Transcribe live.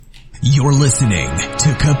You're listening to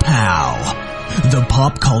Kapow, the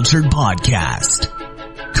pop culture podcast.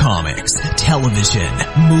 Comics, television,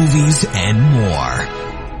 movies, and more.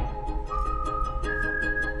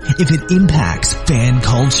 If it impacts fan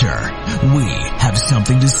culture, we have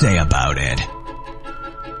something to say about it.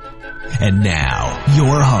 And now,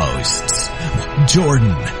 your hosts,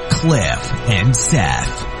 Jordan, Cliff, and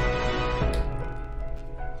Seth.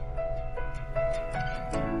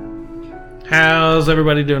 How's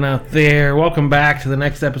everybody doing out there? Welcome back to the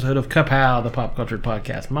next episode of Kapow, the pop culture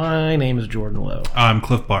podcast. My name is Jordan Lowe. I'm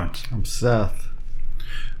Cliff Barnes. I'm Seth.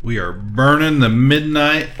 We are burning the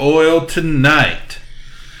midnight oil tonight.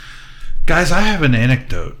 Guys, I have an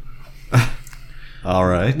anecdote. All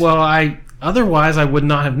right. Well, otherwise I would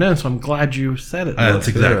not have known, so I'm glad you said it. That's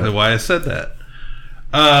exactly why I said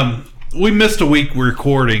that. We missed a week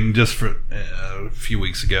recording just for a few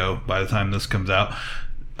weeks ago by the time this comes out.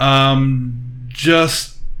 I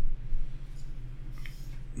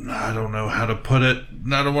don't know how to put it.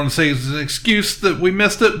 I don't want to say it's an excuse that we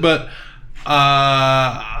missed it, but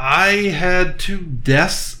I had 2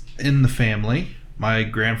 deaths in the family. My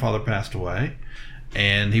grandfather passed away,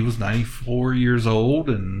 and he was 94 years old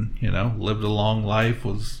and, lived a long life,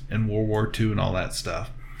 was in World War II and all that stuff.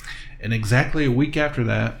 And exactly a week after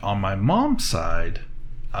that, on my mom's side,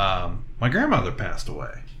 my grandmother passed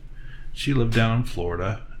away. She lived down in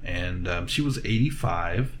Florida, and she was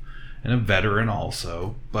 85 and a veteran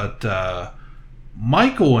also. But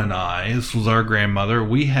Michael and I, this was our grandmother,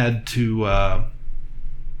 we had to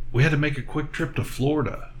make a quick trip to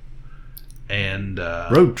Florida. And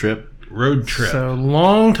road trip. So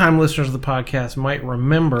long-time listeners of the podcast might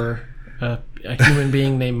remember a human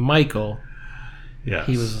being named Michael. Yes.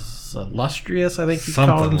 He was illustrious, I think he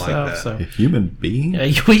Something called himself. like that. So. A human being?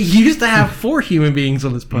 Yeah, we used to have 4 human beings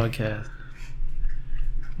on this podcast.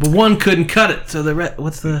 But one couldn't cut it, so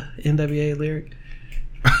what's the NWA lyric?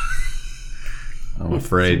 I'm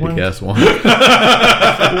afraid to guess one. One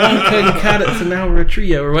couldn't cut it, so now we're a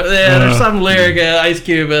trio. Or what? Yeah, there's some lyric, Ice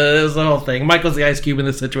Cube, it was the whole thing. Michael's the Ice Cube in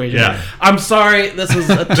this situation. Yeah. I'm sorry, this was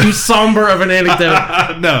too somber of an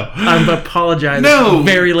anecdote. No. I'm apologizing. No.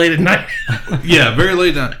 Very late at night. Yeah, very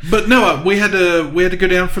late at night. But no, we had to go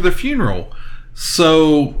down for the funeral.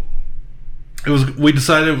 So we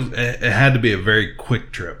decided it had to be a very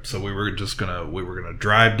quick trip. So we were gonna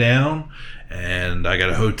drive down, and I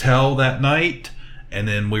got a hotel that night, and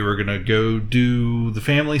then we were gonna go do the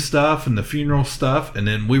family stuff and the funeral stuff, and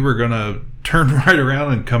then we were gonna turn right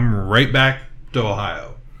around and come right back to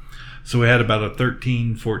Ohio. So we had about a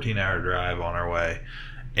 14 hour drive on our way,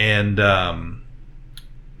 and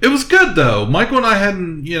it was good though. Michael and I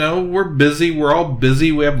hadn't, we're busy. We're all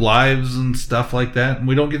busy. We have lives and stuff like that, and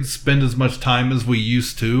we don't get to spend as much time as we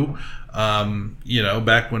used to.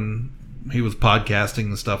 Back when he was podcasting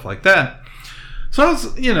and stuff like that. So I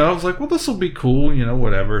was like, well, this will be cool,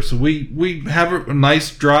 whatever. So we have a nice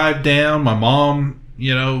drive down. My mom,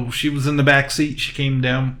 she was in the back seat. She came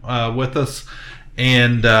down with us,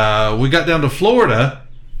 and we got down to Florida.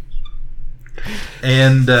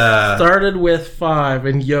 And started with 5,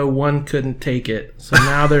 and one couldn't take it. So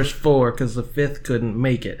now there's 4 because the 5th couldn't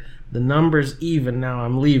make it. The number's even. Now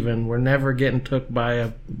I'm leaving. We're never getting took by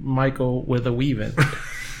a Michael with a weaving.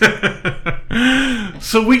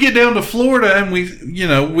 So we get down to Florida, and we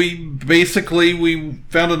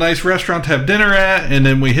found a nice restaurant to have dinner at, and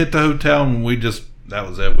then we hit the hotel, and that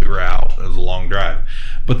was it. We were out. It was a long drive.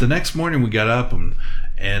 But the next morning we got up and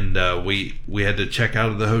we had to check out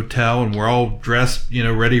of the hotel, and we're all dressed,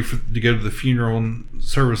 ready to go to the funeral and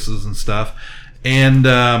services and stuff. And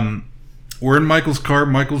we're in Michael's car.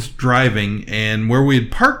 Michael's driving, and where we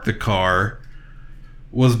had parked the car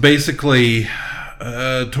was basically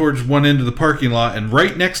towards one end of the parking lot, and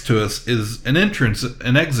right next to us is an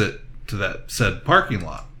exit to that said parking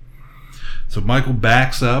lot. So Michael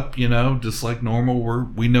backs up, just like normal.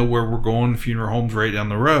 We know where we're going. The funeral home's right down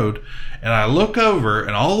the road. And I look over,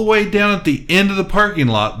 and all the way down at the end of the parking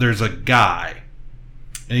lot, there's a guy.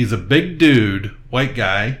 And he's a big dude, white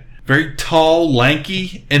guy, very tall,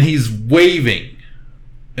 lanky, and he's waving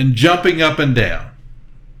and jumping up and down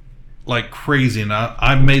like crazy. And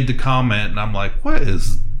I made the comment, and I'm like, what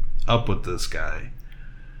is up with this guy?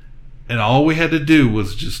 And all we had to do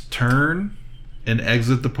was just turn and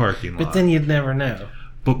exit the parking lot. But then you'd never know.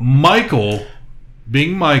 But Michael,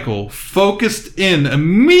 being Michael, focused in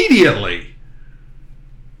immediately.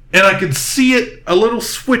 And I could see it, a little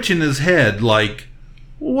switch in his head, like,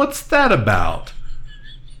 what's that about?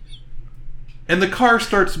 And the car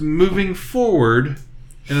starts moving forward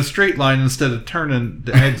in a straight line instead of turning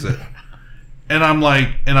to exit. And I'm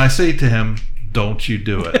like, and I say to him, don't you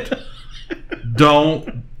do it.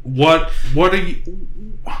 Don't What are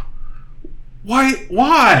you...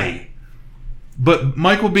 Why? But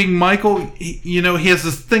Michael being Michael, he has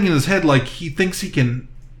this thing in his head like he thinks he can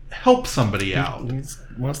help somebody out. He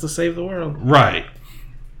wants to save the world. Right.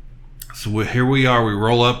 So here we are. We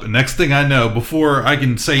roll up. And next thing I know, before I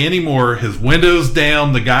can say any more, his window's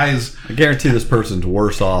down. The guy's... I guarantee this person's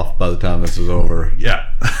worse off by the time this is over. Yeah.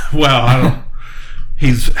 Well, I don't...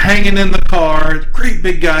 He's hanging in the car. Great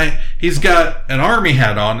big guy. He's got an army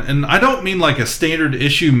hat on. And I don't mean like a standard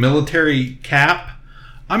issue military cap.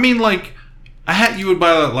 I mean like a hat you would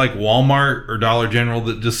buy at like Walmart or Dollar General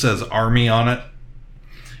that just says Army on it.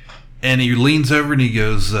 And he leans over and he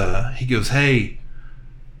goes, hey.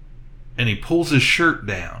 And he pulls his shirt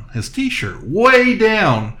down, his t-shirt, way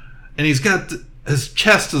down. And he's got, his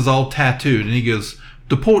chest is all tattooed. And he goes,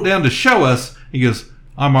 to pull it down to show us, he goes,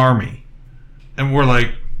 I'm Army. And we're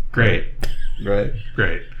like, great. Right.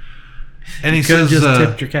 Great. And he Could says, just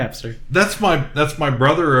tipped your cap, sir. That's my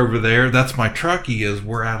brother over there. That's my truck. He goes,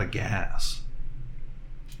 we're out of gas.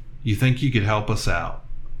 You think you could help us out?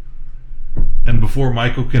 And before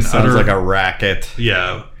Michael can Sounds like a racket.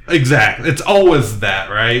 Yeah, exactly. It's always that,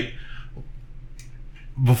 right?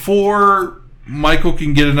 Before Michael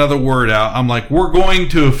can get another word out, I'm like, we're going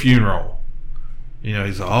to a funeral.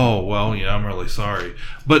 He's like, oh, well, I'm really sorry.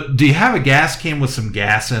 But do you have a gas can with some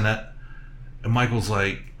gas in it? And Michael's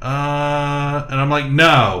like, and I'm like,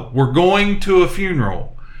 no, we're going to a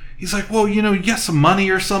funeral. He's like, well, you got some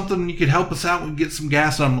money or something, you could help us out and get some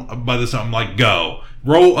gas. And by this time, I'm like, go.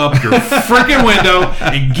 Roll up your freaking window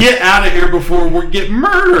and get out of here before we get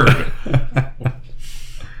murdered.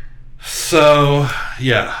 So,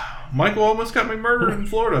 yeah. Michael almost got me murdered in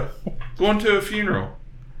Florida. Going to a funeral.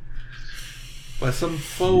 By some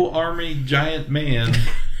faux army giant man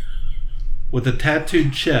with a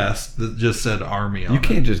tattooed chest that just said Army on it. You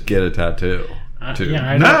can't just get a tattoo. No.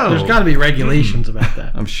 There's got to be regulations about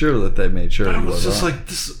that. I'm sure that they made sure. But I was just like,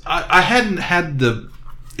 this. I hadn't had the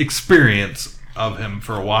experience of him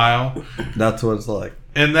for a while. That's what it's like.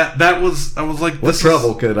 And that was, I was like, what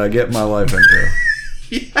trouble could I get my life into?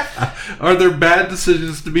 Yeah. Are there bad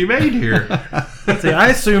decisions to be made here? See, I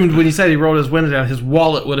assumed when he said he rolled his window down, his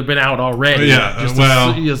wallet would have been out already. Yeah,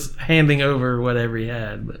 just handing over whatever he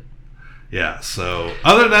had. But yeah, so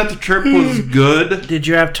other than that, the trip was good. Did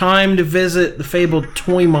you have time to visit the fabled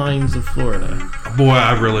toy mines of Florida? Boy,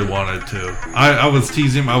 I really wanted to. I was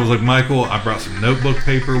teasing him. I was like, Michael, I brought some notebook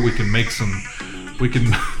paper. We can make some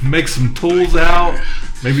tools out.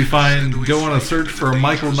 Maybe go on a search for a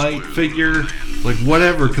Michael Knight figure, like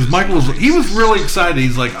whatever. Because Michael was really excited.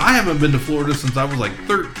 He's like, I haven't been to Florida since I was like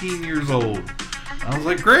 13 years old. I was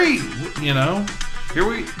like, great,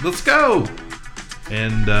 let's go.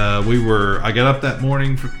 And I got up that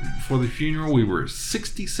morning for the funeral. We were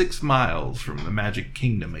 66 miles from the Magic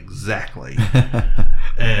Kingdom exactly.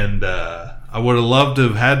 And I would have loved to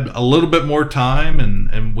have had a little bit more time,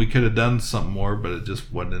 and we could have done something more, but it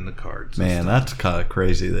just wasn't in the cards. Man, that's kind of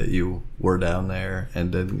crazy that you were down there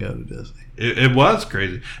and didn't go to Disney. It was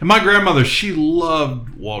crazy. And my grandmother, she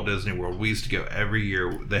loved Walt Disney World. We used to go every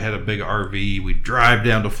year. They had a big RV. We'd drive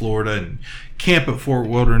down to Florida and camp at Fort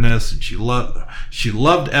Wilderness. And she loved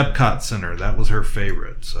Epcot Center. That was her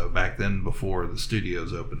favorite. So back then, before the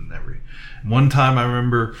studios opened and one time I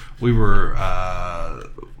remember we were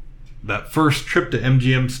that first trip to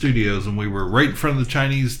MGM Studios, and we were right in front of the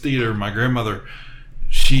Chinese theater. My grandmother,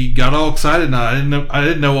 she got all excited, and I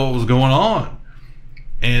didn't know what was going on.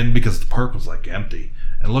 And because the park was like empty,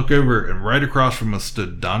 and look over, and right across from us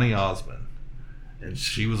stood Donny Osmond, and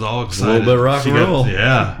she was all excited. A little bit of rock and roll.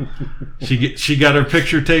 Yeah, she got her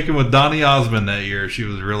picture taken with Donny Osmond that year. She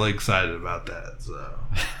was really excited about that. So,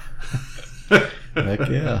 heck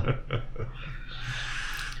yeah.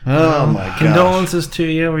 Oh my god! Condolences to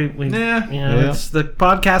you. Yeah. It's the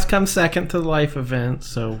podcast comes second to the life event,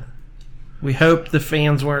 so we hope the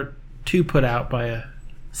fans weren't too put out by a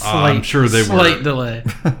I'm sure they slight were. delay.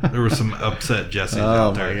 There were some upset Jessies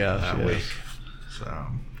out there that week. So,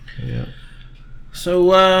 yeah. So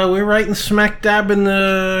we're right in smack dab in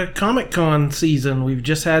the Comic-Con season. We've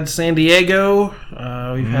just had San Diego.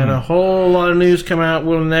 We've had a whole lot of news come out.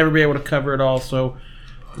 We'll never be able to cover it all, so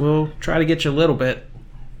we'll try to get you a little bit.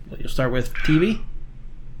 You'll start with TV.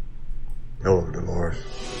 Hello, Dolores.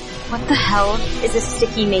 What the hell is a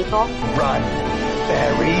sticky maple? Run,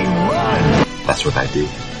 Barry, run! That's what I do.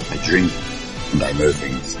 I drink and I know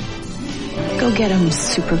things. Go get him,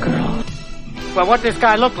 Supergirl. Well, what does this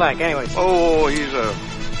guy look like, anyway? Oh, he's a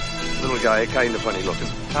little guy, kind of funny looking.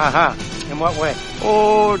 Uh-huh. In what way?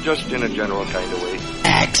 Oh, just in a general kind of way.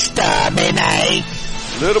 Exterminate!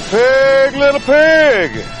 Little pig, little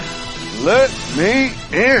pig! Let me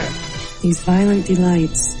in. These violent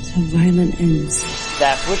delights have violent ends.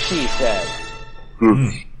 That's what she said.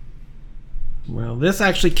 Well, this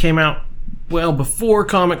actually came out well before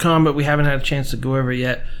Comic-Con, but we haven't had a chance to go over it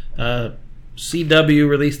yet. CW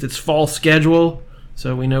released its fall schedule,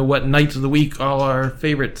 so we know what nights of the week all our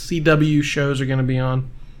favorite CW shows are going to be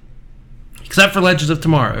on. Except for Legends of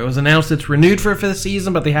Tomorrow. It was announced it's renewed for a 5th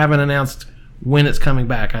season, but they haven't announced when it's coming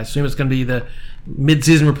back. I assume it's going to be the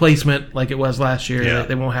mid-season replacement like it was last year. Yeah.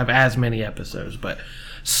 They won't have as many episodes. But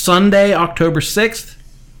Sunday, October 6th,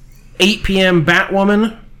 8 p.m.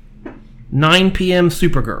 Batwoman, 9 p.m.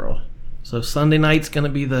 Supergirl. So Sunday night's going to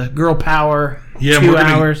be the girl power, 2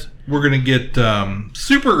 hours. We're going to get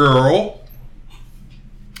Supergirl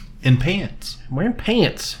in pants. I'm wearing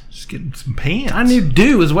pants. Just getting some pants. I knew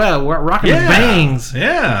do as well. We're rocking the bangs.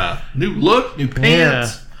 Yeah. New look, new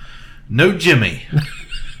pants. Yeah. No Jimmy.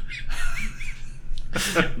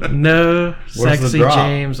 No Where's the sexy drop?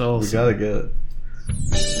 James We Olsen. gotta get it.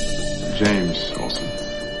 James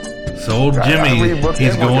Olsen. So old Jimmy,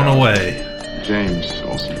 he's going away. James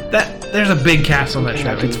Olsen. There's a big cast on that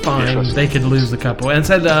show. It's fine. They could lose the couple. And it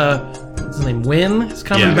said, what's his name? Wynn is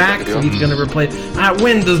coming Yeah. back, so he's going to replace.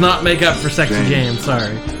 Wynn does not make up for Sexy James.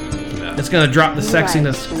 Sorry. It's going to drop the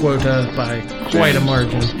sexiness quota by quite a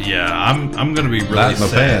margin. Yeah, I'm going to be really Not in my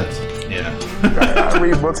sad. pants. Yeah. I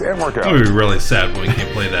read books and work I'm out. going to be really sad when we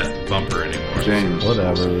can't play that bumper anymore. James.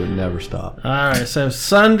 Whatever, it would never stop. All right, so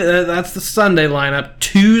Sunday. That's the Sunday lineup.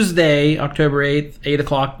 Tuesday, October 8th, 8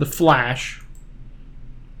 o'clock, The Flash.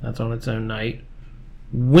 That's on its own night.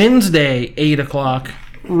 Wednesday, 8 o'clock,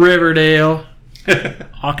 Riverdale.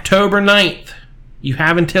 October 9th. You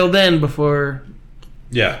have until then before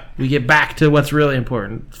Yeah. we get back to what's really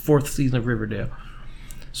important. 4th season of Riverdale.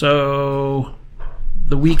 So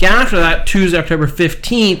the week after that, Tuesday, October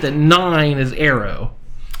 15th at 9 is Arrow.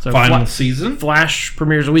 So Final season. Flash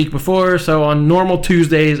premieres a week before, so on normal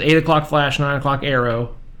Tuesdays, 8 o'clock Flash, 9 o'clock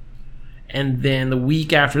Arrow. And then the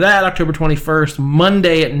week after that, October 21st,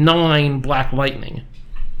 Monday at 9, Black Lightning.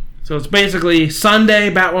 So it's basically Sunday,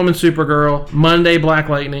 Batwoman, Supergirl, Monday, Black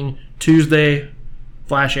Lightning, Tuesday,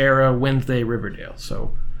 Flash, Arrow, Wednesday, Riverdale.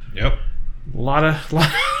 So Yep. a lot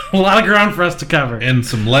of ground for us to cover. And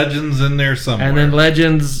some legends in there somewhere. And then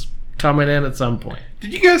Legends coming in at some point.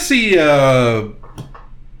 Did you guys see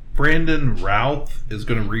Brandon Routh is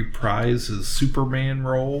going to reprise his Superman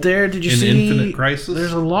role Did you in see Infinite Crisis?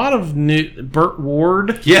 There's a lot of new Burt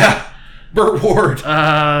Ward. Yeah. Burt Ward.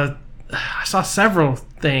 I saw several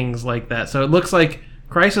things like that. So it looks like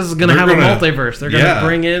Crisis is going to They're have gonna- a multiverse. They're going to yeah.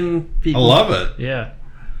 bring in I people. love it. Yeah.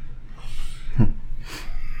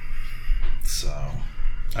 So,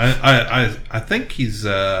 I think he's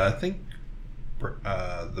the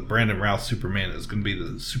Brandon Routh Superman is going to be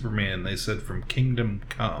the Superman they said from Kingdom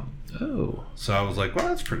Come. Oh, So I was like, well,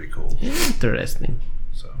 that's pretty cool. interesting.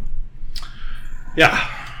 So, yeah,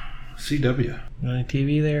 CW. Any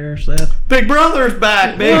TV there, Seth? Big Brother's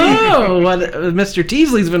back, baby! Whoa! What Mr.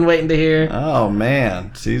 Teasley's been waiting to hear. Oh,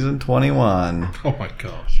 man. Season 21. Oh my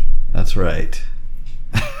gosh, That's right.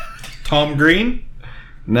 Tom Green.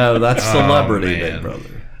 No, that's Oh, Celebrity man. Big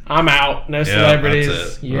Brother. I'm out. No Yeah, celebrities.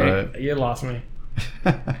 that's it. Right. You lost me.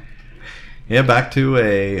 Yeah, back to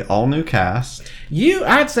a all-new cast.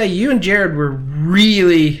 I'd say you and Jared were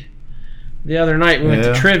really. The other night we went to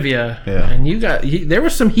Yeah. trivia, Yeah. and there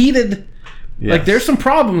was some heated. Yes. Like there's some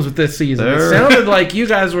problems with this season. It There- sounded like you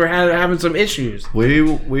guys were having some issues. We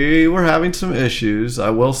were having some issues. I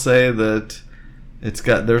will say that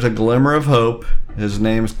there's a glimmer of hope. His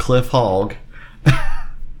name's Cliff Hogg.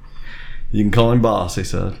 You can call him boss, he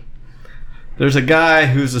said. There's a guy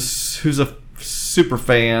who's a super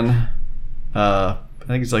fan. I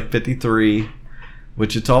think he's like 53,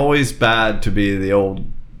 which it's always bad to be the old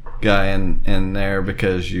guy in there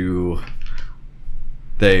because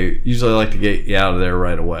they usually like to get you out of there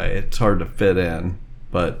right away. It's hard to fit in,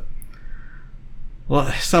 but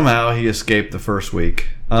somehow he escaped the first week,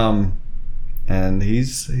 and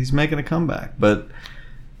he's making a comeback. But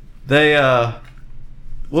they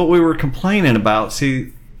what we were complaining about,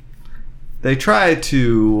 see, they try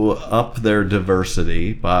to up their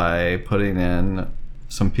diversity by putting in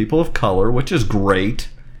some people of color, which is great.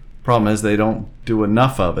 Problem is they don't do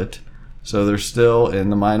enough of it, so they're still in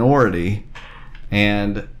the minority.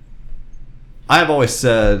 And I've always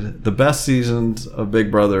said the best seasons of Big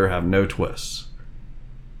Brother have no twists.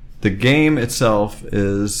 The game itself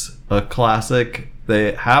is a classic.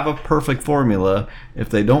 They have a perfect formula. If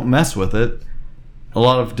they don't mess with it, a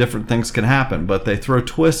lot of different things can happen, but they throw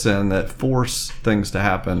twists in that force things to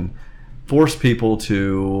happen, force people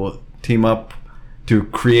to team up, to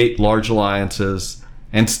create large alliances,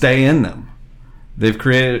 and stay in them. They've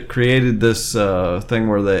created this thing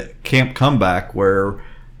where the Camp Comeback, where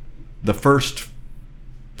the first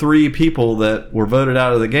 3 people that were voted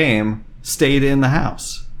out of the game stayed in the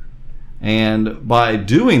house. And by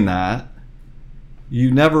doing that,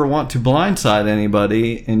 you never want to blindside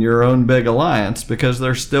anybody in your own big alliance because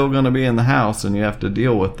they're still going to be in the house and you have to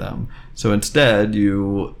deal with them. So instead,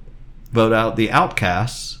 you vote out the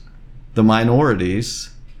outcasts, the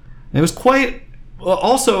minorities. And it was quite...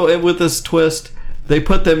 Also, with this twist, they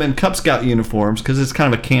put them in Cub Scout uniforms because it's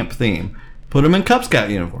kind of a camp theme. Put them in Cub Scout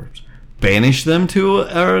uniforms. Banish them to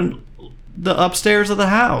the upstairs of the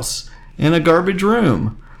house in a garbage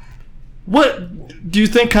room. What do you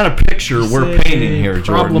think kind of picture we're painting here,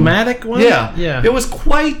 Jordan? Problematic one? Yeah. It was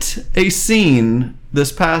quite a scene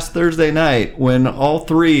this past Thursday night when all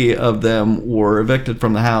 3 of them were evicted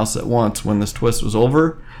from the house at once when this twist was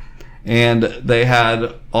over. And they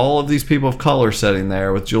had all of these people of color sitting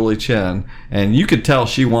there with Julie Chen. And you could tell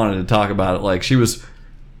she wanted to talk about it like she was...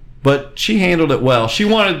 But she handled it well. She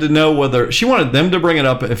wanted to know whether... She wanted them to bring it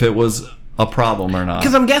up if it was a problem or not.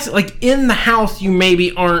 Because I'm guessing, like, in the house, you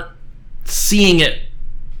maybe aren't seeing it.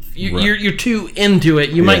 You're too into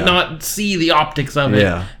it. You might not see the optics of it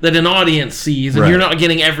that an audience sees, and you're not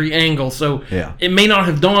getting every angle. So it may not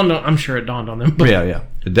have dawned on... I'm sure it dawned on them. But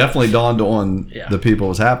it definitely dawned on the people it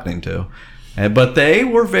was happening to. But they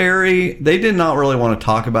were they did not really want to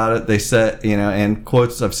talk about it. They said, and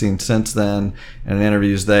quotes I've seen since then and in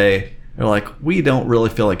interviews, they're like, we don't really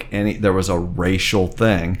feel like there was a racial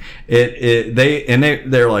thing.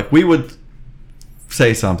 They're like, we would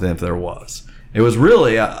say something if there was. It was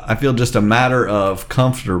really, I feel, just a matter of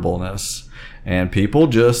comfortableness. And people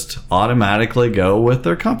just automatically go with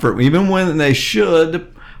their comfort, even when they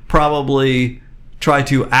should probably try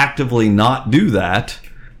to actively not do that.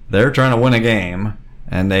 They're trying to win a game,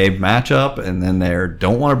 and they match up, and then they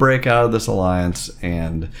don't want to break out of this alliance,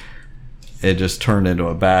 and it just turned into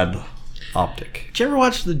a bad optic. Did you ever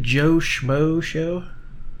watch the Joe Schmo show?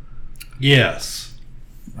 Yes.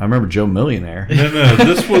 I remember Joe Millionaire. No,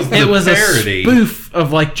 this was the it was parody. A spoof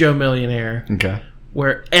of like Joe Millionaire. Okay.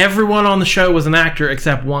 Where everyone on the show was an actor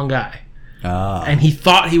except one guy. And he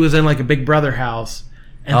thought he was in like a Big Brother house.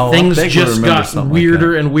 And things just got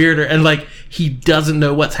weirder and weirder. And like, he doesn't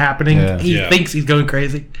know what's happening. Yeah. He thinks he's going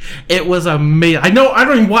crazy. It was amazing. I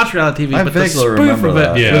don't even watch reality TV, but the spoof of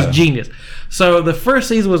it was genius. So the first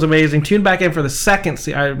season was amazing. Tuned back in for the second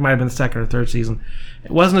season. It might have been the second or third season.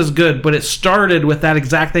 It wasn't as good, but it started with that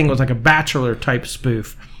exact thing. It was like a Bachelor type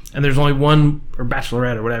spoof. And there's only one, or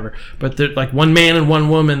Bachelorette or whatever. But there's like one man and one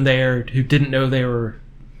woman there who didn't know they were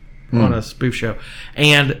on a spoof show.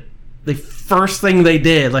 And the first thing they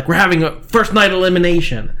did, like, we're having a first night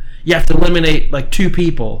elimination. You have to eliminate like 2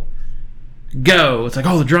 people. Go. It's like,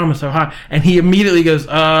 oh, the drama's so hot. And he immediately goes,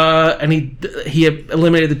 and he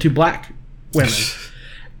eliminated the 2 black women.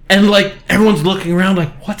 And like, everyone's looking around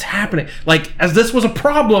like, what's happening? Like, as this was a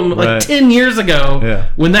problem like 10 years ago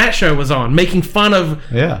when that show was on, making fun of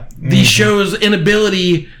the show's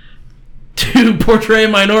inability to portray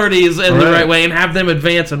minorities in the right way and have them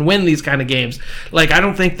advance and win these kind of games. Like, I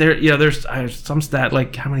don't think there's some stat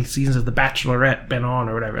like how many seasons has The Bachelorette been on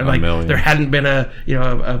or whatever. And like, there hadn't been a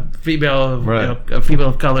female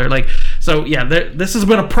of color. Like, so this has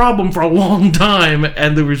been a problem for a long time,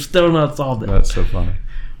 and we're still not solved it. That's so funny.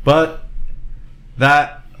 But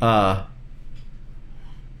that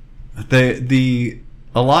the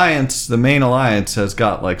alliance, the main alliance, has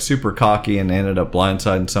got like super cocky and ended up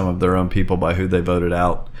blindsiding some of their own people by who they voted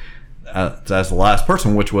out as the last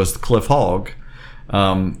person, which was Cliff Hogg,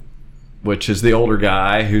 which is the older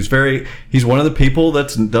guy who's he's one of the people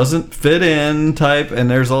that doesn't fit in type, and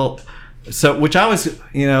there's which I was,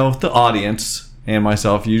 the audience and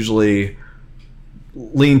myself usually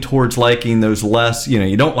lean towards liking those less,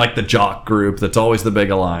 you don't like the jock group that's always the big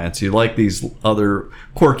alliance. You like these other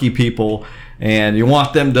quirky people, and you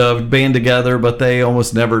want them to band together, but they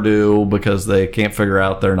almost never do because they can't figure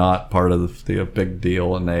out they're not part of the big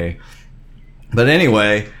deal. But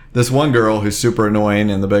anyway, this one girl who's super annoying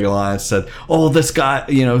in the big alliance said, oh, this guy,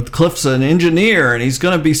 Cliff's an engineer and he's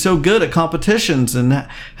going to be so good at competitions and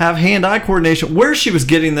have hand-eye coordination. Where she was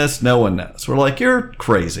getting this, no one knows. We're like, you're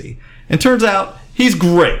crazy. And turns out he's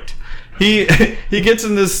great. He gets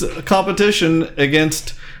in this competition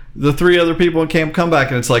against the 3 other people in Camp Comeback,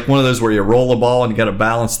 and it's like one of those where you roll a ball and you got to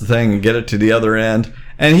balance the thing and get it to the other end.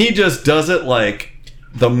 And he just does it like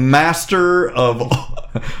the master of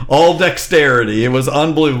all dexterity. It was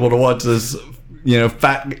unbelievable to watch this,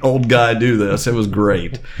 fat old guy do this. It was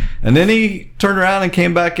great. And then he turned around and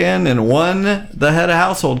came back in and won the head of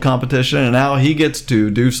household competition, and now he gets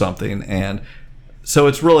to do something. And so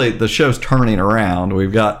it's really, the show's turning around.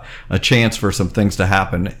 We've got a chance for some things to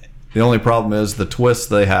happen. The only problem is the twists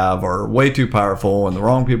they have are way too powerful and the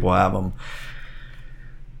wrong people have them.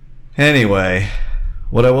 Anyway,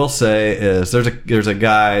 what I will say is there's a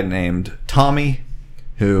guy named Tommy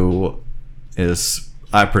who is,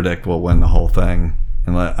 I predict, will win the whole thing.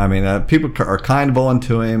 And I mean, people are kind of on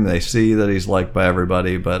to him. They see that he's liked by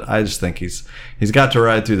everybody, but I just think he's got to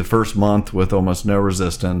ride through the first month with almost no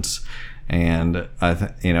resistance. And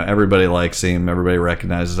everybody likes him. Everybody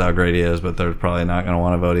recognizes how great he is, but they're probably not going to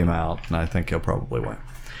want to vote him out. And I think he'll probably win.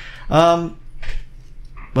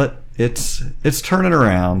 But it's turning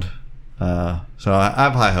around. So I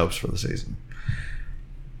have high hopes for the season.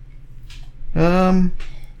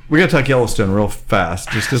 We got to talk Yellowstone real fast,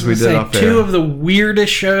 just because we did off air. Two of the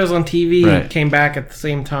weirdest shows on TV came back at the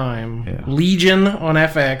same time. Yeah. Legion on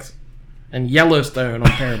FX and Yellowstone on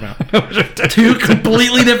Paramount. Two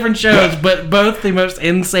completely different shows, but both the most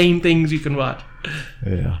insane things you can watch.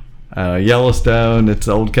 Yeah. Yellowstone, it's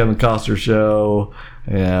the old Kevin Costner show.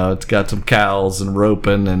 It's got some cows and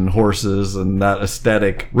roping and horses and that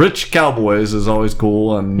aesthetic. Rich cowboys is always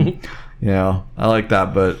cool, and I like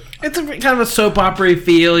that, but it's a kind of a soap opera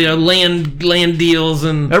feel, land deals,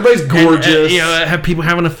 and everybody's gorgeous. And, have people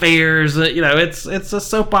having affairs. It's a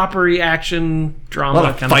soap opera action drama, a lot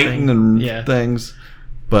of kind fighting of thing. And things.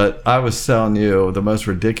 But I was telling you, the most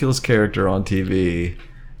ridiculous character on TV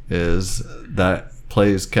is that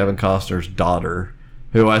plays Kevin Costner's daughter,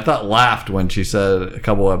 who I thought laughed when she said a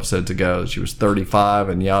couple episodes ago that she was 35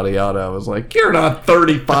 and yada yada. I was like, you're not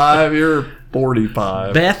 35, you're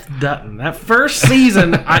 45. Beth Dutton. That first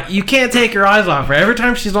season, you can't take your eyes off her. Every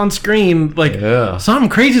time she's on screen, something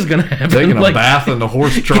crazy is going to happen. Taking a bath in the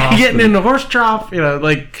horse trough. Getting in the horse trough,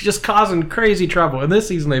 just causing crazy trouble. And this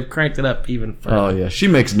season, they've cranked it up even further. Oh, yeah. She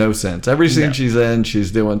makes no sense. Every scene she's in,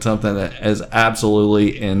 she's doing something that is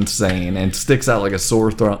absolutely insane and sticks out like a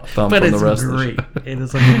sore thumb from the rest of the show. It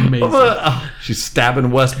is amazing. She's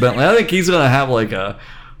stabbing Wes Bentley. I think he's going to have like a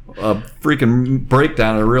freaking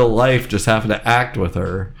breakdown in real life just having to act with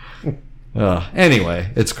her.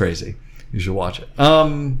 Anyway, it's crazy. You should watch it.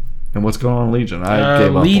 And what's going on in Legion? I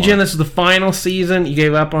gave up Legion, on it. this is the final season. You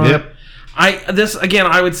gave up on it?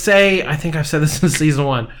 I would say, I think I've said this in season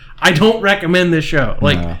 1. I don't recommend this show.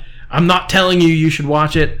 No. I'm not telling you should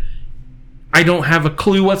watch it. I don't have a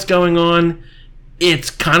clue what's going on. It's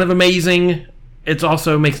kind of amazing. It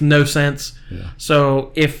also makes no sense. Yeah.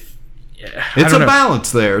 So it's a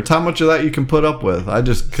balance there. It's how much of that you can put up with. I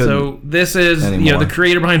just couldn't. So this is the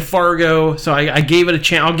creator behind Fargo. So I gave it a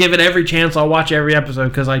chance. I'll give it every chance. I'll watch every episode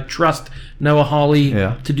because I trust Noah Hawley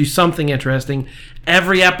to do something interesting.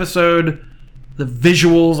 Every episode, the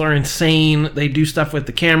visuals are insane. They do stuff with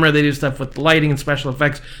the camera. They do stuff with the lighting and special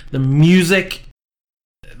effects. The music,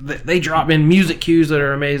 they drop in music cues that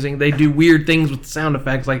are amazing. They do weird things with the sound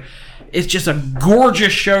effects. It's just a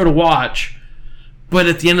gorgeous show to watch. But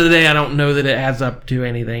at the end of the day, I don't know that it adds up to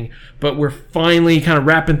anything. But we're finally kind of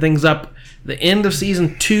wrapping things up. The end of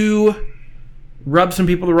season 2 rubbed some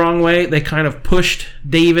people the wrong way. They kind of pushed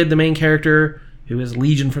David, the main character, who is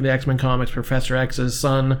Legion from the X-Men comics, Professor X's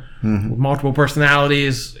son, with multiple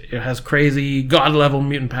personalities, has crazy god-level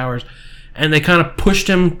mutant powers. And they kind of pushed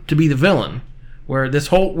him to be the villain. Where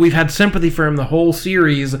we've had sympathy for him the whole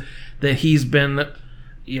series, that he's been...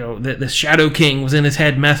 the Shadow King was in his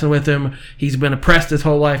head messing with him. He's been oppressed his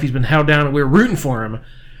whole life. He's been held down, and we're rooting for him.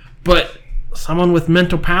 But someone with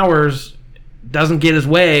mental powers doesn't get his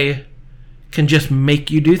way, can just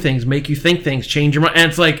make you do things, make you think things, change your mind. And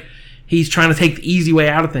it's like he's trying to take the easy way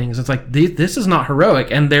out of things. It's like, this is not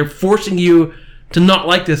heroic. And they're forcing you to not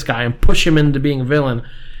like this guy and push him into being a villain.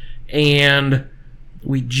 And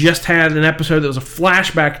we just had an episode that was a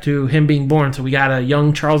flashback to him being born. So we got a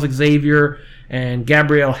young Charles Xavier and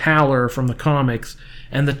Gabrielle Haller from the comics.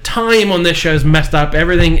 And the time on this show is messed up.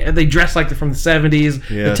 Everything, they dress like they're from the 70s.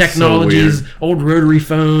 Yeah, the technologies, old rotary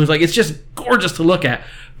phones. It's just gorgeous to look at.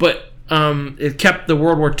 But it kept the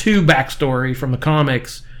World War II backstory from the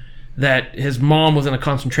comics, that his mom was in a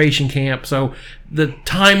concentration camp. So the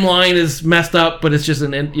timeline is messed up, but it's just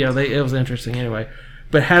it was interesting anyway.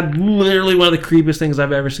 But had literally one of the creepiest things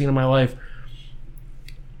I've ever seen in my life.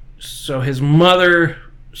 So his mother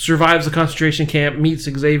survives the concentration camp, meets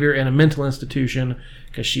Xavier in a mental institution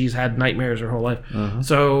because she's had nightmares her whole life. Uh-huh.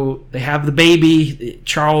 So they have the baby.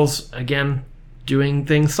 Charles, again, doing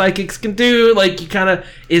things psychics can do.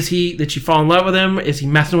 Did she fall in love with him? Is he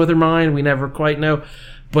messing with her mind? We never quite know.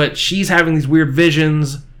 But she's having these weird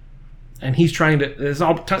visions, and he's trying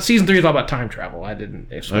to... Season 3 is all about time travel. I didn't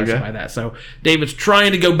specify that. So David's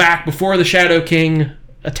trying to go back before the Shadow King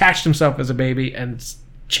attached himself as a baby and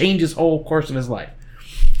change his whole course of his life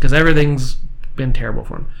because everything's been terrible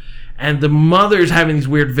for him. And the mother's having these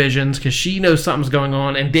weird visions because she knows something's going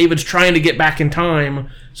on, and David's trying to get back in time,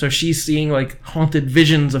 so she's seeing like haunted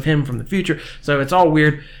visions of him from the future. So it's all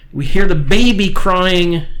weird. We hear the baby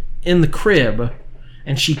crying in the crib,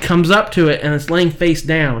 and she comes up to it, and it's laying face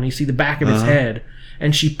down. You see the back of his head,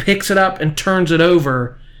 and she picks it up and turns it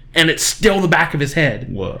over, and it's still the back of his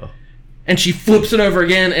head. Whoa. And she flips it over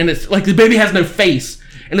again, and it's like the baby has no face.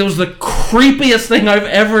 And it was the creepiest thing I've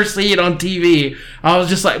ever seen on TV. I was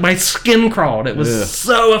just like, my skin crawled. It was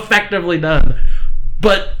so effectively done.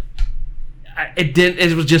 But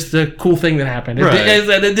it was just a cool thing that happened.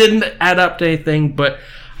 It didn't add up to anything, but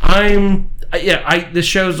this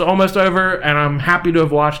show's almost over, and I'm happy to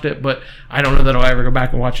have watched it, but I don't know that I'll ever go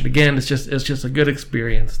back and watch it again. It's just a good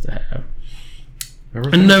experience to have.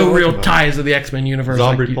 And no real ties to the X-Men universe.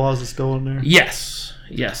 Aubrey Plaza's still in there? Yes.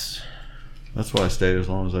 That's why I stayed as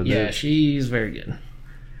long as I did. Yeah, she's very good.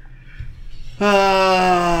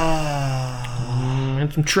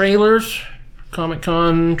 And some trailers.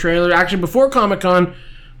 Comic-Con trailer. Actually, before Comic-Con,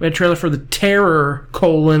 we had a trailer for the Terror: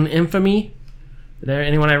 Infamy. Did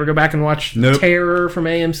anyone ever go back and watch Terror from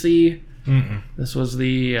AMC? Mm-mm. This was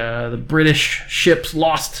the British ships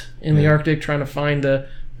lost in the Arctic trying to find a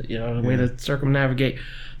way to circumnavigate.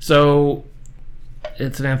 So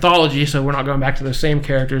it's an anthology, so we're not going back to those same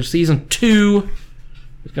characters. Season 2,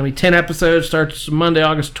 it's going to be 10 episodes, starts Monday,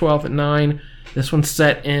 August 12th at 9. This one's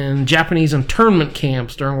set in Japanese internment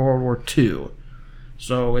camps during World War II.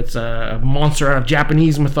 So it's a monster out of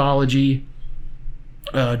Japanese mythology.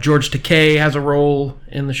 George Takei has a role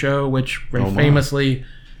in the show, which famously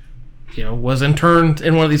was interned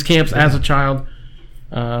in one of these camps as a child.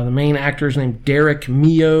 The main actor is named Derek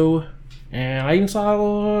Mio. And I even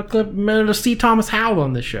saw a clip of C. Thomas Howell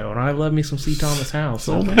on this show, and I love me some C. Thomas Howell.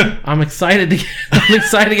 So I'm excited to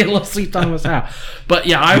get a little C. Thomas Howell. But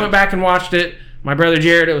yeah, I went back and watched it. My brother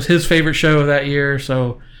Jared, it was his favorite show of that year,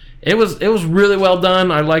 so it was really well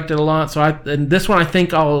done. I liked it a lot. So and this one I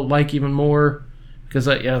think I'll like even more because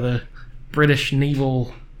the British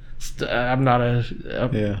naval. I'm not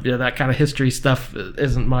that kind of history stuff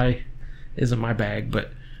isn't my bag,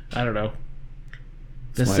 but I don't know.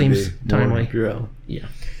 This seems timely. Yeah.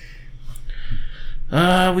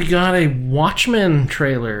 We got a Watchmen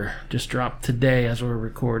trailer just dropped today as we're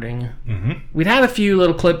recording. Mm-hmm. We'd had a few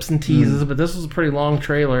little clips and teases, but this was a pretty long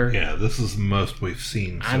trailer. Yeah, this is the most we've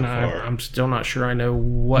seen so far. I'm still not sure I know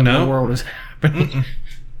what in the world is happening.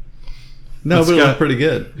 No, but it looked pretty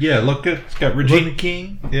good. Yeah, it looked good. It's got Regina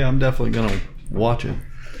King. Yeah, I'm definitely going to watch it.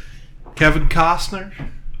 Kevin Costner.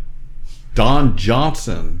 Don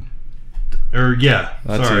Johnson.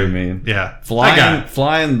 That's what you mean. Yeah,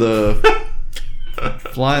 flying the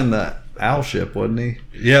owl ship, wasn't he?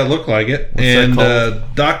 Yeah, it looked like it. What's and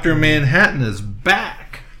Dr. Manhattan is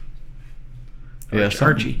back.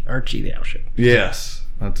 Archie the owl ship. Yes,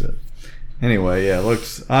 that's it. Anyway, yeah, it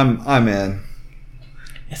looks. I'm in.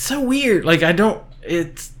 It's so weird. Like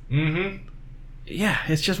it's. Mm-hmm. Yeah,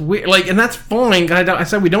 it's just weird. Like, and that's fine. I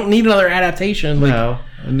said we don't need another adaptation. No,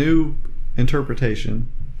 a new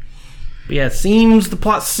interpretation. But yeah, the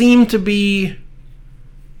plot seemed to be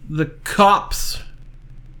the cops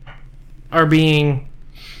are being,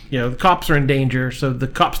 the cops are in danger, so the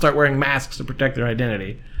cops start wearing masks to protect their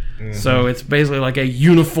identity. Mm-hmm. So it's basically like a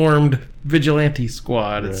uniformed vigilante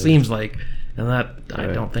squad, it seems like. And that, I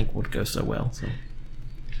don't think would go so well. So.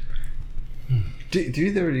 Do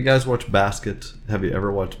either of you guys watch Baskets? Have you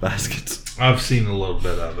ever watched Baskets? I've seen a little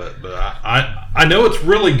bit of it, but I know it's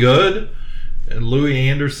really good. And Louis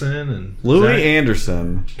Anderson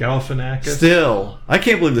Galifianakis. Still, I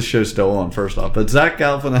can't believe the show's still on, first off. But Zach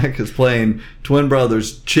Galifianakis playing twin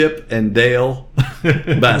brothers Chip and Dale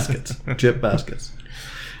Baskets. Chip Baskets.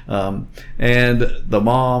 And the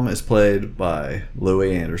mom is played by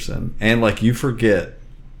Louis Anderson. And, you forget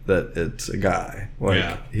that it's a guy.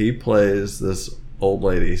 He plays this old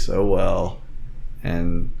lady so well.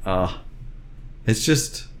 And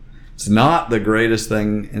it's not the greatest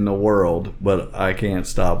thing in the world, but I can't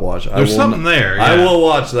stop watching. There's something there. Yeah. I will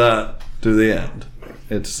watch that to the end.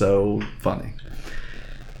 It's so funny.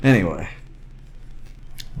 Anyway.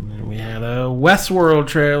 We had a Westworld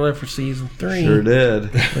trailer for season 3. Sure did.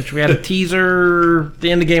 Which we had a teaser at the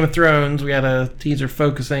end of Game of Thrones. We had a teaser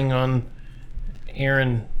focusing on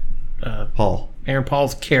Aaron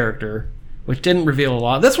Paul's character, which didn't reveal a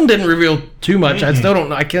lot. This one didn't reveal too much. Mm-hmm. I still don't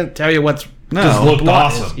know. I can't tell you what's. No, it looked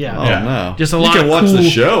awesome. Yeah. Oh, no. Just a lot. You can watch the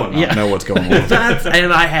show and not know what's going on.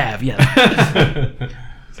 And I have, a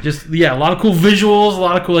lot of cool visuals, a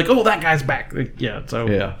lot of cool, that guy's back. Yeah, so.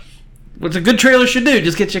 Yeah. What a good trailer should do.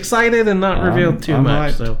 Just get you excited and not reveal too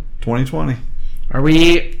much. Hyped. So 2020. Are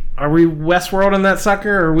we Westworld in that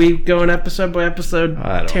sucker? Or are we going episode by episode,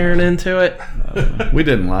 tearing into it? We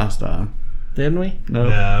didn't last time. Didn't we? No.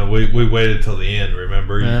 Yeah, we waited till the end.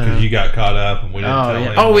 Remember, because you got caught up and we didn't tell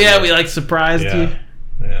him. Oh yeah, we like surprised you.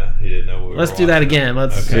 Yeah, he didn't know. Let's do that again.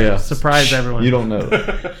 Let's surprise everyone. You don't know.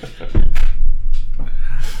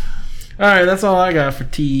 All right, that's all I got for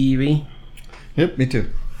TV. Yep, me too.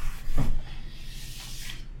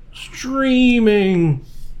 Streaming.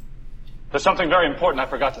 There's something very important I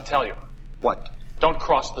forgot to tell you. What? Don't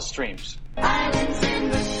cross the streams. Islands in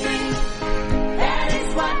the stream, that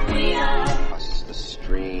is what we are. Cross the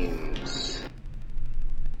streams.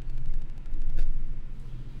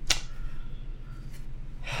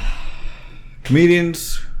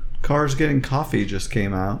 Comedians, Cars Getting Coffee just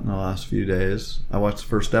came out in the last few days. I watched the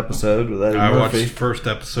first episode with Eddie Murphy. I watched the first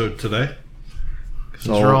episode today. These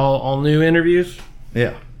are all new interviews?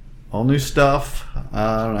 Yeah. All new stuff.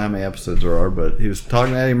 I don't know how many episodes there are, but he was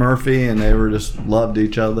talking to Eddie Murphy, and they were just loved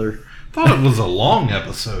each other. I thought it was a long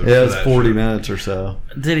episode. Yeah, it's 40 minutes or so.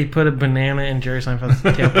 Did he put a banana in Jerry Seinfeld's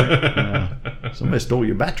tailpipe? Yeah. Somebody stole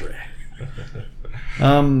your battery.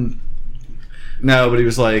 No, but he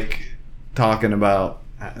was like talking about.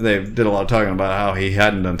 They did a lot of talking about how he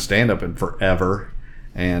hadn't done stand-up in forever,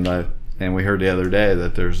 and we heard the other day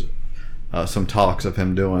that there's some talks of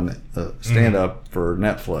him doing stand-up for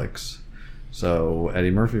Netflix. So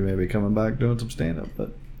Eddie Murphy may be coming back doing some stand-up,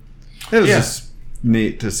 but it was just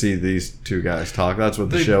neat to see these two guys talk. That's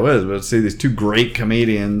what the show is, but to see these two great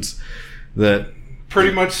comedians that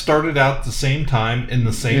pretty much started out the same time in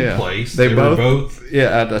the same place. They were both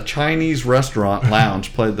at a Chinese restaurant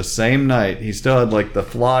lounge played the same night. He still had like the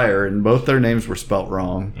flyer, and both their names were spelt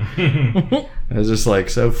wrong. It was just like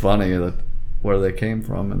so funny that where they came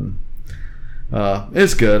from, and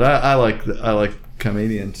it's good. I like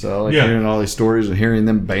comedians, so I like hearing all these stories and hearing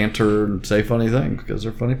them banter and say funny things because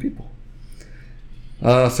they're funny people.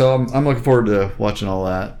 So I'm looking forward to watching all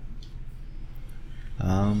that.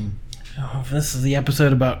 If this is the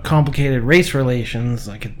episode about complicated race relations,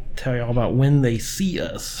 I could tell you all about When They See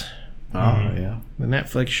Us. Oh, yeah. The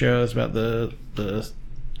Netflix show is about the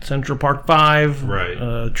Central Park 5.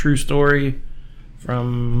 Right. True story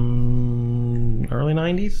from early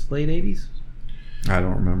 90s, late 80s. I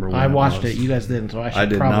don't remember when I watched it. You guys didn't, so I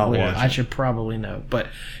should probably know. But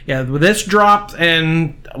yeah, this dropped,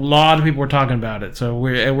 and a lot of people were talking about it. So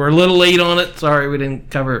we're a little late on it. Sorry, we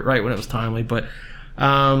didn't cover it right when it was timely. But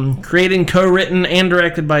created, co-written, and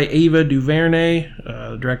directed by Ava DuVernay,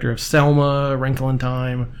 the director of Selma, Wrinkle in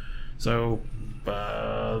Time. So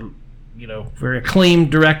very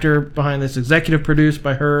acclaimed director behind this. Executive produced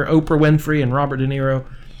by her, Oprah Winfrey, and Robert De Niro.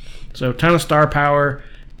 So ton of star power.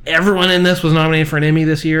 Everyone in this was nominated for an Emmy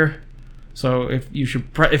this year, so if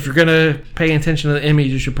you're gonna pay attention to the Emmys,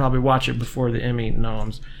 you should probably watch it before the Emmy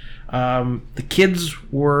noms. The kids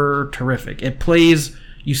were terrific. It plays,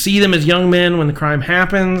 you see them as young men when the crime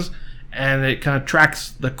happens, and it kind of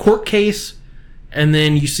tracks the court case, and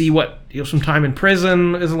then you see what some time in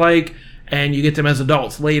prison is like, and you get them as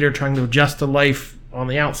adults later trying to adjust to life on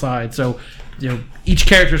the outside. So each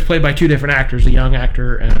character is played by two different actors, a young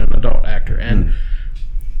actor and an adult actor, and.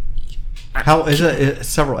 How is it?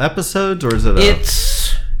 Several episodes, or is it?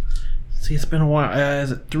 It's been a while.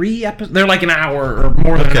 Is it 3 episodes? They're like an hour or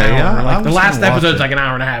more than an hour. Yeah, like the last episode's like an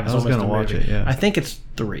hour and a half. I was going to watch it. Yeah, I think it's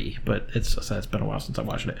 3, but it's been a while since I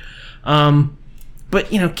watched it. But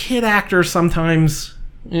kid actors sometimes,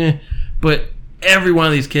 but every one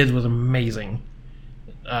of these kids was amazing.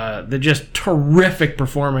 They're just terrific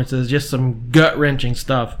performances, just some gut wrenching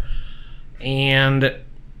stuff, and.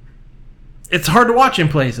 It's hard to watch in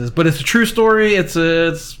places, but it's a true story. It's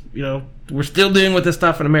we're still dealing with this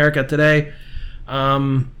stuff in America today.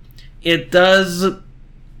 It does,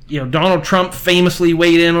 Donald Trump famously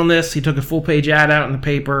weighed in on this. He took a full-page ad out in the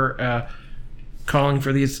paper calling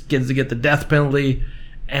for these kids to get the death penalty,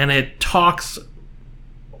 and it talks,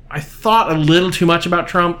 I thought, a little too much about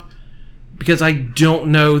Trump because I don't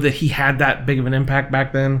know that he had that big of an impact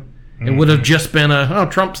back then. It would have just been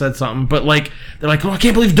Trump said something. But, they're like, I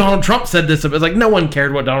can't believe Donald Trump said this. It's like, no one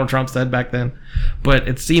cared what Donald Trump said back then. But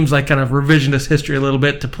it seems like kind of revisionist history a little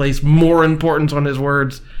bit to place more importance on his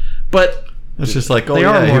words. But it's just like, he was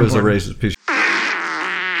important. A racist piece of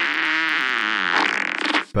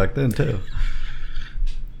back then, too.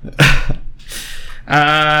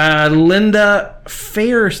 Linda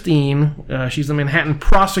Fairstein, she's the Manhattan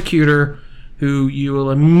prosecutor who you will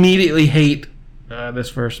immediately hate this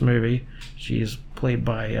first movie. She's played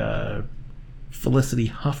by Felicity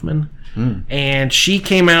Huffman, and she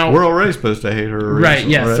came out. We're already supposed to hate her, right?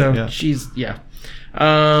 Yeah, right? so Yeah. she's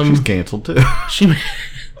she's canceled too.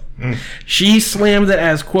 She slammed it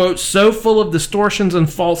as, quote, so full of distortions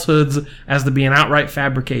and falsehoods as to be an outright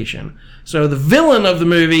fabrication. So the villain of the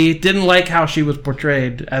movie didn't like how she was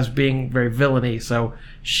portrayed as being very villainy, so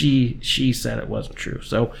she said it wasn't true.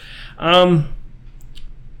 So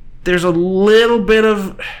there's a little bit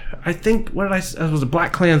of, I think, what did I say? It was a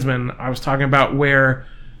Black Klansman I was talking about, where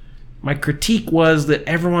my critique was that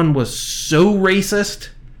everyone was so racist.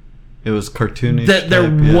 It was cartoonish that there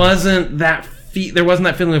type, wasn't that there wasn't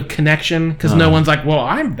that feeling of connection, because no one's like, well,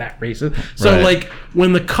 I'm that racist. So Right. like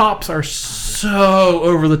when the cops are so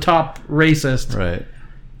over the top racist, right?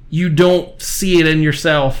 You don't see it in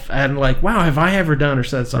yourself and like, wow, have I ever done or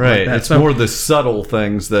said something Right. like that? It's So, more the subtle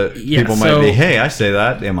things that people might be. Hey, I say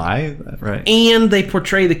that. Am I right? and they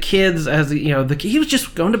portray the kids as he was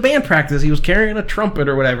just going to band practice. He was carrying a trumpet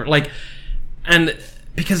or whatever. Like, and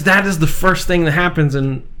because that is the first thing that happens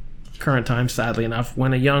in current times, sadly enough,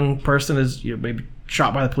 when a young person is maybe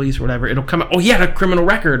shot by the police or whatever, it'll come out, oh, he had a criminal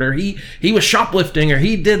record, or he was shoplifting, or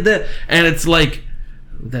he did that, and it's like,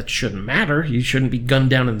 that shouldn't matter. You shouldn't be gunned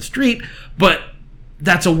down in the street, but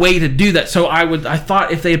that's a way to do that. So I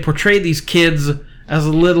thought if they had portrayed these kids as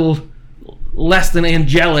a little less than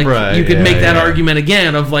angelic, Right, you could yeah, make that yeah. argument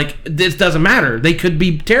again of like, this doesn't matter. They could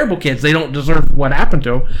be terrible kids. They don't deserve what happened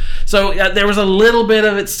to them. So there was a little bit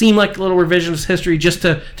of, it seemed like a little revisionist history just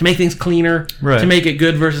to make things cleaner, Right. to make it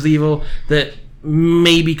good versus evil, that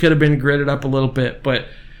maybe could have been gridded up a little bit. But,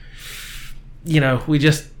 we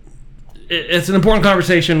just, it's an important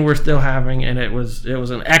conversation we're still having, and it was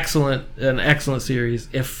an excellent series,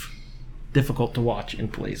 if difficult to watch in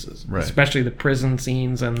places, Right. especially the prison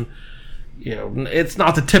scenes. And it's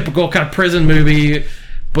not the typical kind of prison movie,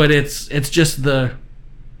 but it's just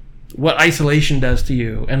what isolation does to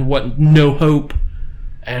you, and what no hope,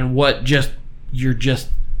 and what you're just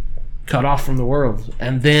cut off from the world.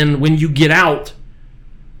 And then when you get out,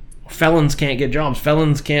 felons can't get jobs.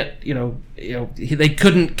 Felons can't, they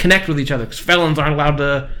couldn't connect with each other because felons aren't allowed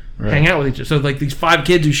to hang out with each other. So like these 5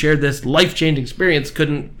 kids who shared this life-changing experience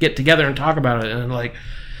couldn't get together and talk about it. And like,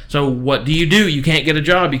 so what do? You can't get a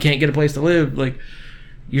job. You can't get a place to live. Like,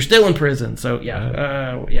 you're still in prison. So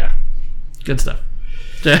yeah, good stuff.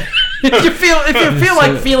 if you feel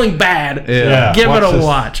like feeling bad, give it a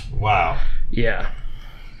watch. Wow. Yeah.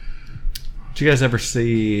 Did you guys ever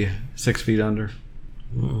see 6 Feet Under?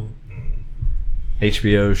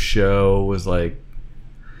 HBO show was like,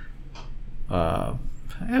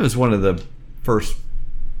 it was one of the first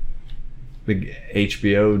big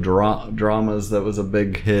HBO dramas that was a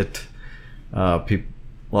big hit.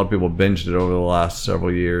 A lot of people binged it over the last several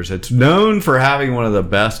years. It's known for having one of the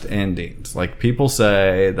best endings. Like, people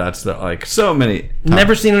say that's so many times.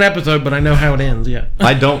 Never seen an episode, but I know how it ends. Yeah.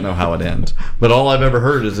 I don't know how it ends, but all I've ever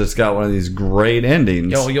heard is it's got one of these great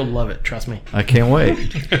endings. Yo, you'll love it. Trust me. I can't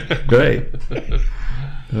wait. Great.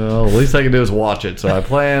 Well, the least I can do is watch it. So I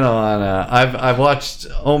plan on. I've watched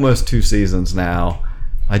almost 2 seasons now.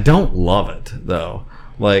 I don't love it though.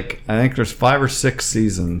 Like, I think there's 5 or 6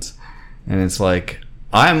 seasons, and it's like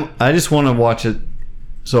I just want to watch it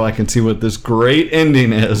so I can see what this great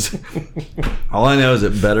ending is. All I know is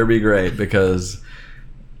it better be great, because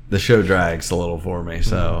the show drags a little for me.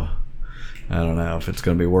 So I don't know if it's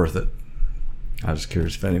going to be worth it. I was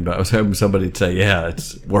curious if anybody, I was hoping somebody would say, yeah,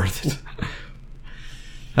 it's worth it.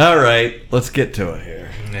 All right, let's get to it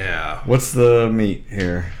here. Yeah. What's the meat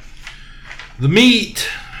here? The meat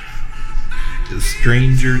is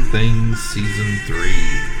Stranger Things Season 3.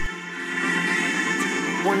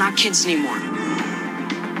 We're not kids anymore.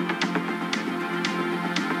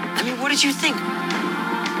 I mean, what did you think?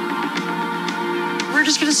 We're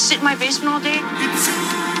just gonna sit in my basement all day?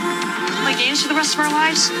 Play games for the rest of our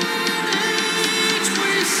lives?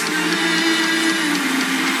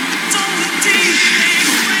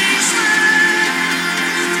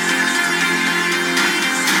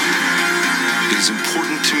 It is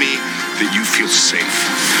important to me that you feel safe.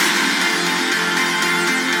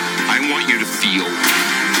 I want you to feel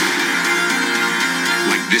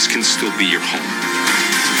like this can still be your home.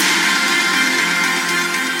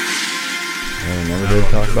 I never did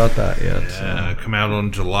talk about that yet. Come out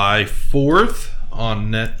on July 4th on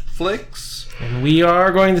Netflix. And we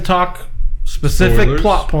are going to talk specific Spoilers.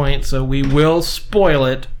 plot points, so we will spoil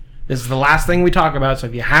it. This is the last thing we talk about, so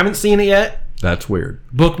if you haven't seen it yet, That's weird.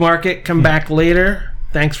 bookmark it, come back later.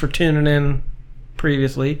 Thanks for tuning in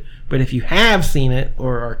previously. But if you have seen it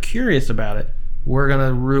or are curious about it, we're going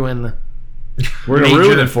to ruin... We're going to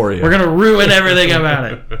ruin it for you. We're going to ruin everything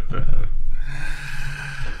about it.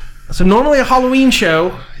 So normally a Halloween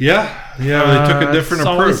show. Yeah, they took a different it's approach.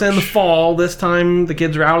 always in the fall. This time the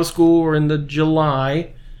kids are out of school or in the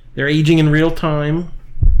July. They're aging in real time.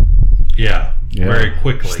 Yeah, very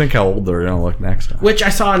quickly. Just think how old they're going to look next time. Which I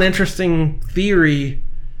saw an interesting theory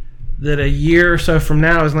that a year or so from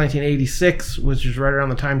now is 1986, which is right around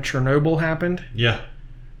the time Chernobyl happened. Yeah.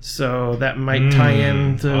 So that might tie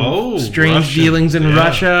into strange Russia. dealings in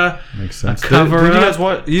Russia. Makes sense. A cover Did you up. guys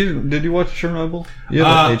watch? Did you watch Chernobyl? You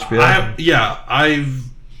had HBO.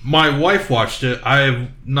 My wife watched it. I have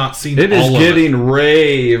not seen It all is getting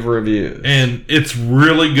rave reviews, and it's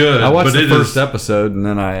really good. I watched the first is, episode, and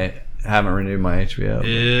then I haven't renewed my HBO.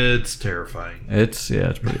 It's terrifying.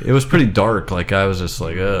 It was pretty dark. Like I was just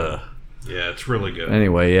like, ugh. Yeah, it's really good.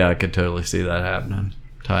 Anyway, yeah, I could totally see that happening.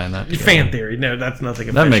 Tying that together. Fan theory. No, that's nothing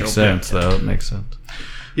official. That makes sense, though. It makes sense.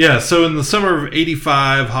 Yeah, so in the summer of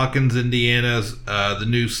 85, Hawkins, Indiana's the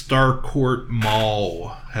new Starcourt Mall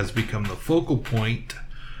has become the focal point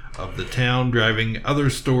of the town, driving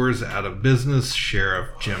other stores out of business. Sheriff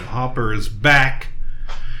Jim Hopper is back.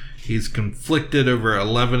 He's conflicted over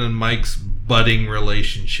Eleven and Mike's budding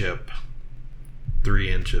relationship.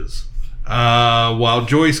 3 inches. While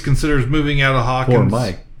Joyce considers moving out of Hawkins. Poor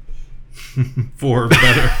Mike.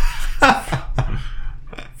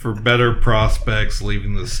 For better prospects,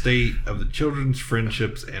 leaving the state of the children's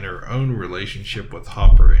friendships and her own relationship with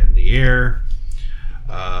Hopper in the air.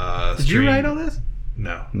 Did you write all this?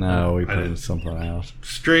 No, we put something else.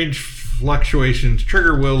 Strange fluctuations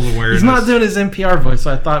trigger Will's awareness. He's not doing his NPR voice,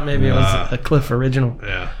 so I thought maybe it was a Cliff original.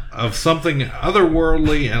 Yeah, of something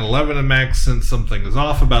otherworldly, and Eleven and Max sense something is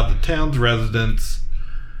off about the town's residents,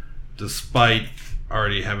 despite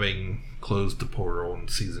already having closed the portal in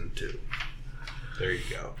season 2. There you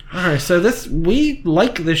go. All right, so we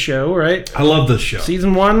like this show, right? I love this show.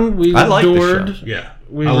 Season 1, we I like adored. the show. Yeah.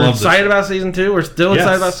 We were excited about season 2. We're still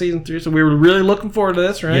excited about season 3. So we were really looking forward to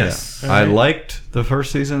this, right? Yes. Yeah. I liked the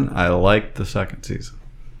first season. I liked the second season.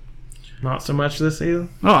 Not so much this season?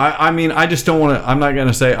 No, I mean, I just don't want to. I'm not going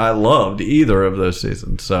to say I loved either of those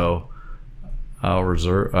seasons. So I'll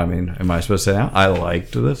reserve. I mean, am I supposed to say now? I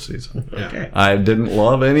liked this season. Yeah. Okay. I didn't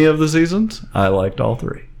love any of the seasons. I liked all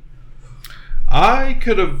 3. I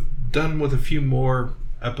could have done with a few more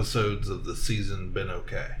episodes of the season, been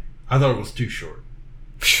okay. I thought it was too short.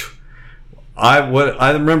 I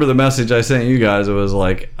remember the message I sent you guys. It was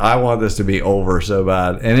like, I want this to be over so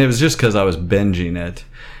bad, and it was just because I was binging it.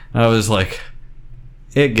 I was like,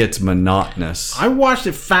 it gets monotonous. I watched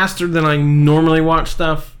it faster than I normally watch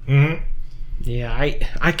stuff. Mm-hmm. Yeah,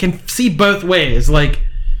 I can see both ways. Like,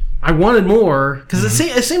 I wanted more because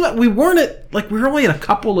it seemed like we weren't at, like, we were only at a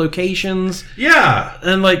couple locations. Yeah,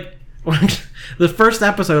 and like the first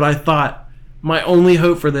episode, I thought my only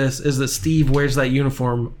hope for this is that Steve wears that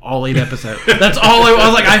uniform all 8 episodes. That's all I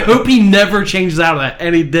was like. I hope he never changes out of that,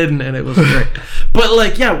 and he didn't, and it was great. But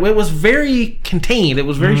like, yeah, it was very contained. It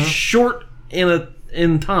was very short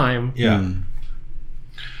in time. Yeah,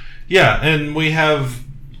 yeah, and we have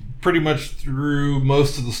pretty much through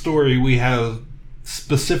most of the story, we have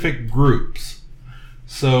specific groups.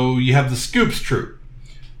 So you have the Scoops Troop.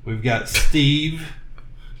 We've got Steve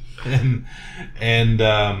and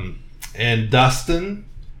Dustin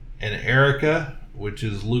and Erica, which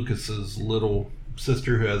is Lucas's little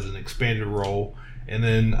sister who has an expanded role, and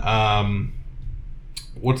then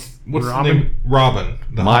what's the name? Robin.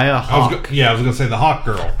 Maya Hawke. I was gonna say the Hawk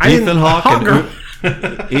Girl. Ethan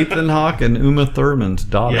Hawke and Uma Thurman's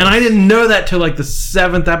daughter. And I didn't know that till like the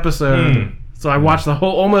 7th episode. So I watched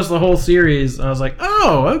almost the whole series. And I was like,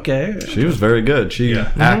 oh, okay. She was very good. She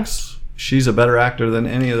acts. She's a better actor than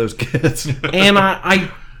any of those kids. And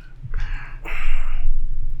I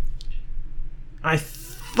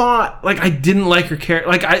thought, like, I didn't like her character.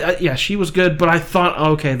 Like, she was good, but I thought,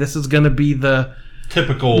 okay, this is going to be the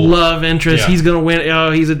typical love interest. Yeah. He's going to win.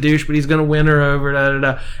 Oh, he's a douche, but he's going to win her over. Da, da,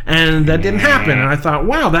 da. And that didn't happen. And I thought,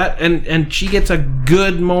 wow, and she gets a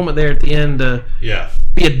good moment there at the end to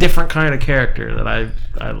be a different kind of character that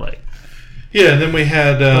I like. Yeah, and then we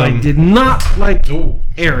had... I did not like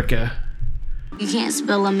Erica. You can't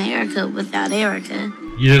spell America without Erica.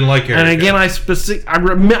 You didn't like Erica. And again,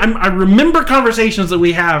 I remember conversations that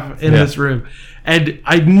we have in this room, and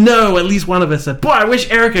I know at least one of us said, "Boy, I wish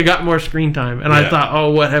Erica got more screen time." And I thought, "Oh,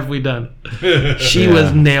 what have we done?" She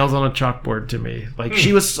was nails on a chalkboard to me. Like,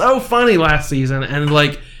 she was so funny last season, and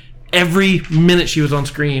like every minute she was on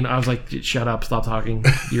screen, I was like, "Shut up! Stop talking!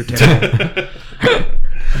 You're terrible."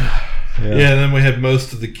 Yeah, and then we had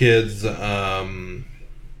most of the kids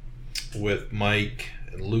with Mike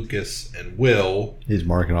and Lucas and Will. He's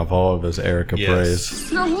marking off all of his Erica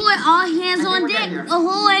praise. Ahoy, all hands on deck.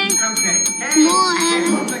 Ahoy. Come on,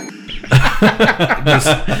 Adam.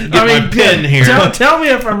 Just get my pen here. Tell me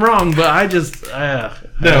if I'm wrong, but I just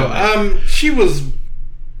she was.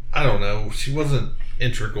 I don't know. She wasn't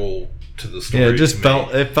integral to the story. Yeah, it just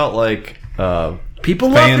felt like people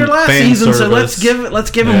loved her last season, so let's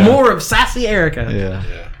give him more of Sassy Erica. Yeah.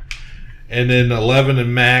 And then 11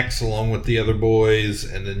 and Max, along with the other boys,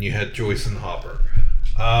 and then you had Joyce and Hopper.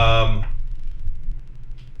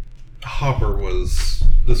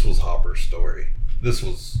 This was Hopper's story. This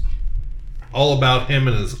was all about him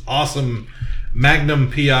and his awesome Magnum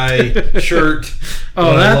PI shirt.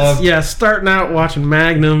 Starting out watching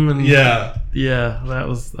Magnum and yeah, that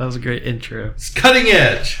was a great intro. It's cutting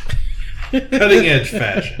edge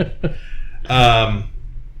fashion.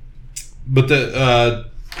 But the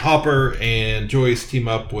Hopper and Joyce team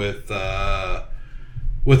up with a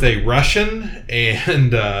Russian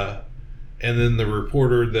and then the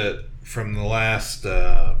reporter that from the last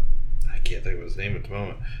I can't think of his name at the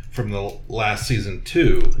moment, from the last season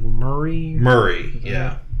 2. Like Murray,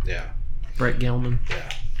 yeah. Brett Gelman. Yeah.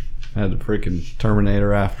 Had the freaking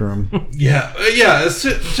Terminator after him. Yeah. It's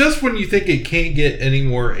just when you think it can't get any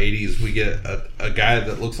more 80s, we get a guy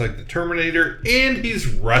that looks like the Terminator, and he's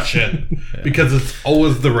Russian because it's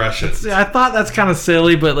always the Russians. I thought that's kind of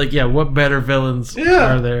silly, but what better villains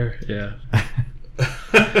are there? Yeah.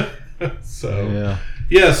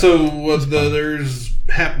 So there's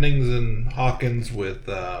happenings in Hawkins with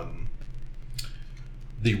the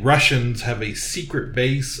Russians have a secret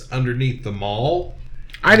base underneath the mall.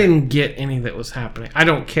 I didn't get any that was happening. I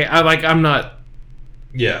don't care. I'm not.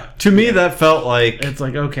 Yeah. To me, that felt like it's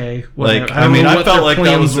like okay. Whatever. I felt like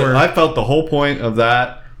that was. I felt the whole point of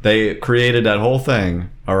that. They created that whole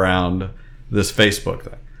thing around this Facebook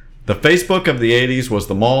thing. The Facebook of the '80s was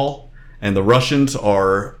the mall, and the Russians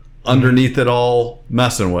are underneath it all,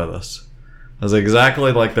 messing with us. It was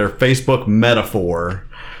exactly like their Facebook metaphor.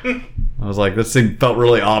 I was like, this thing felt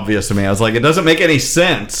really obvious to me. I was like, it doesn't make any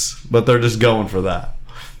sense, but they're just going for that.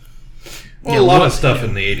 Well, a lot of stuff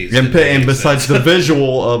in the 80s. And besides the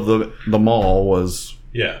visual of the mall was,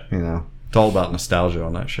 it's all about nostalgia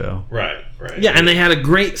on that show. Right. Yeah, and they had a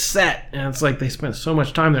great set, and it's like they spent so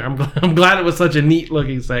much time there. I'm glad it was such a neat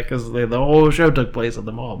looking set because the whole show took place at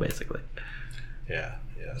the mall, basically. Yeah.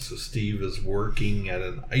 So Steve is working at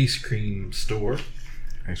an ice cream store.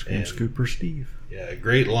 Ice cream scooper Steve. Yeah, a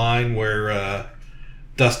great line where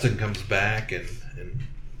Dustin comes back and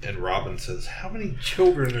Robin says, "How many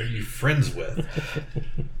children are you friends with?"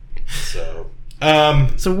 So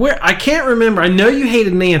where I can't remember. I know you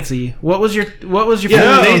hated Nancy. What was your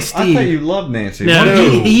favorite name? Steve? I thought you loved Nancy.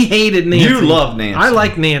 No, he hated Nancy. You love Nancy. I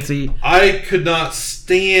like Nancy. I could not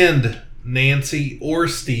stand Nancy or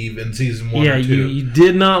Steve in season 1 or 2. Yeah, you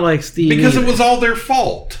did not like Steve because either. it was all their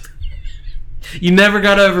fault. You never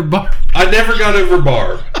got over Barb. I never got over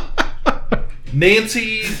Barb.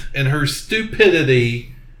 Nancy and her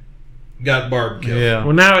stupidity got Barb killed. Yeah.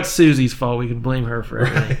 Well, now it's Susie's fault. We can blame her for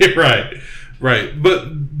everything. Right.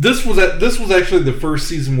 But this was actually the first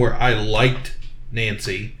season where I liked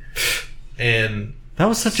Nancy, and that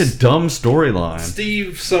was such a dumb storyline.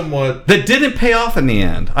 Steve somewhat that didn't pay off in the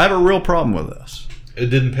end. I have a real problem with this. It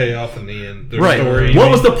didn't pay off in the end. Right. Story, what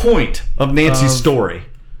was the point of Nancy's story?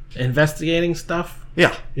 Investigating stuff?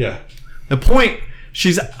 Yeah. Yeah. The point,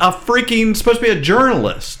 she's a freaking supposed to be a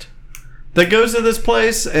journalist that goes to this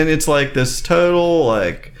place, and it's like this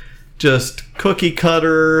total just cookie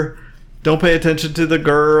cutter, don't pay attention to the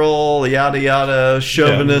girl, yada yada,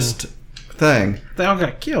 chauvinist thing. They all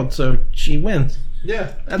got killed, so she wins.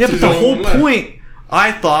 Yeah. But the whole point,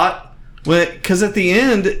 I thought, because at the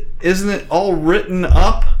end, isn't it all written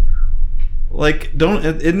up?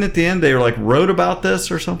 Isn't at the end they were wrote about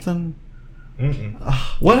this or something?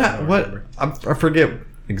 What? I forget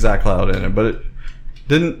exactly how it ended, but it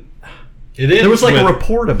didn't. There was a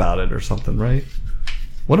report about it or something, right?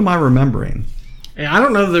 What am I remembering? I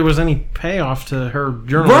don't know if there was any payoff to her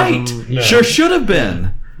journalism. Right. No. Sure should have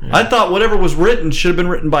been. Yeah. I thought whatever was written should have been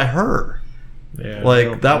written by her. Yeah,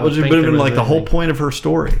 that would have been the whole point of her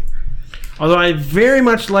story. Although I very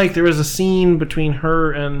much like there was a scene between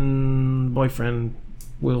her and boyfriend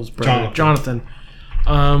Will's brother Jonathan.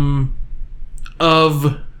 They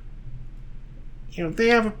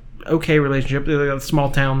have an okay relationship. They got a small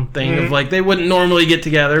town thing of they wouldn't normally get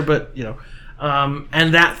together, but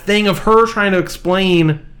and that thing of her trying to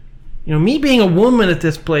explain, me being a woman at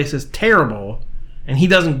this place is terrible, and he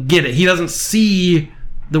doesn't get it. He doesn't see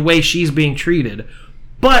the way she's being treated.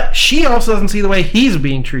 But she also doesn't see the way he's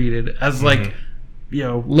being treated as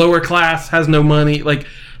lower class, has no money.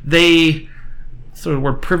 They sort of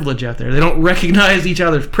word privilege out there. They don't recognize each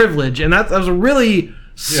other's privilege, and that was a really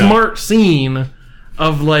smart scene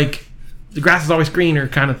of the grass is always greener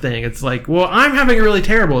kind of thing. It's like, well, I'm having it really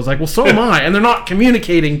terrible. It's like, well, so am I. And they're not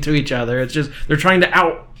communicating to each other. It's just they're trying to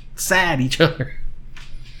out-sad each other.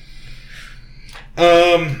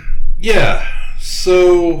 Yeah.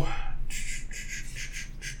 So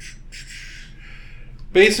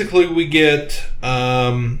basically, we get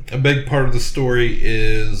a big part of the story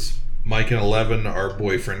is Mike and 11 are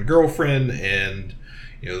boyfriend girlfriend, and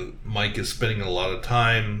Mike is spending a lot of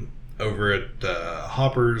time over at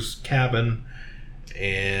Hopper's cabin,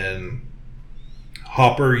 and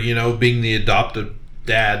Hopper, being the adoptive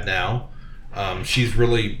dad now,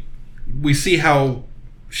 we see how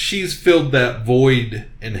she's filled that void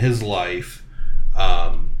in his life,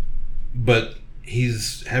 but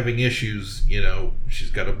he's having issues. She's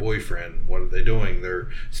got a boyfriend. What are they doing? They're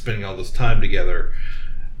spending all this time together,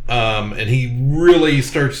 and he really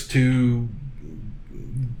starts to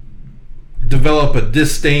develop a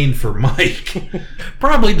disdain for Mike.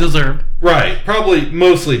 Probably deserved. Right, probably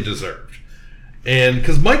mostly deserved. And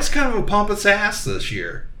because Mike's kind of a pompous ass this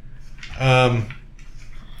year.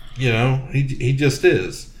 He just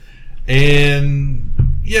is. And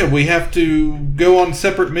yeah, we have to go on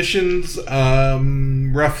separate missions,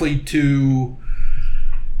 roughly to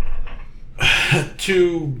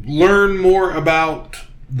learn more about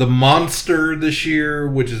the monster this year,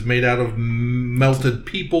 which is made out of melted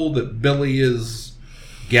people that Billy is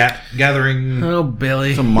gathering. Oh,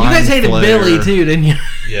 Billy. You guys hated Billy too, didn't you?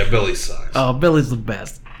 Yeah, Billy sucks. Oh, Billy's the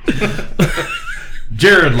best.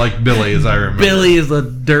 Jared liked Billy, as I remember. Billy is the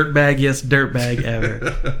dirtbaggiest dirtbag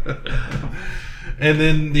ever. And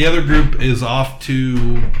then the other group is off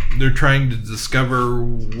to... They're trying to discover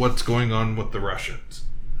what's going on with the Russians.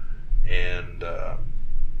 And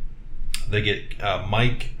they get not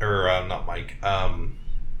Mike.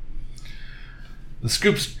 The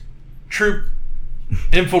Scoops troop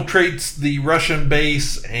infiltrates the Russian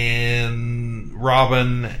base, and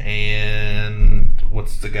Robin and...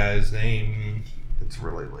 What's the guy's name? It's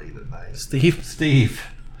really late at night. Steve.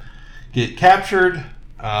 Get captured,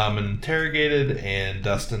 interrogated, and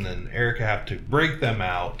Dustin and Erica have to break them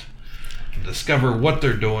out, discover what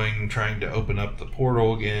they're doing, trying to open up the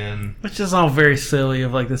portal again. Which is all very silly,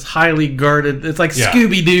 of like this highly guarded... It's like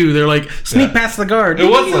Scooby-Doo. They're like, sneak past the guard. It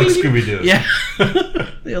was like Scooby-Doo. Yeah.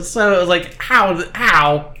 So it was like,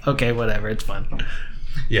 how? Okay, whatever. It's fun.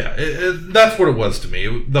 Yeah, that's what it was to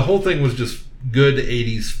me. The whole thing was just good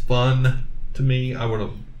 80s fun to me. I would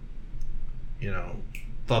have,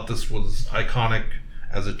 thought this was iconic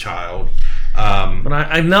as a child. But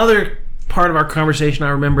another part of our conversation I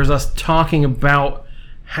remember is us talking about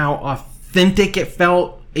how authentic it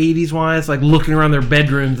felt 80s wise, like looking around their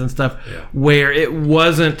bedrooms and stuff, where it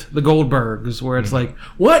wasn't the Goldbergs, where it's like,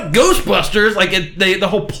 what, Ghostbusters? Like the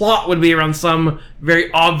whole plot would be around some very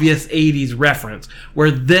obvious 80s reference,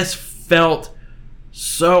 where this felt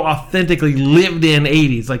so authentically lived in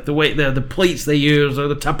 80s, like the way the plates they use or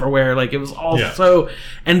the Tupperware, like it was all so.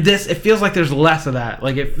 And this, it feels like there's less of that.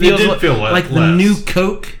 Like it feels like the new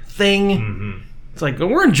Coke thing. Mm-hmm. It's like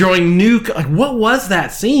we're enjoying new. Like what was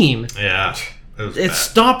that scene? Yeah, it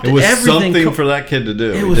stopped. It was everything. Something for that kid to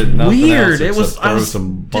do. It was weird. It was.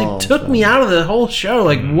 It took me out of the whole show.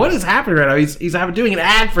 Like what is happening right now? He's doing an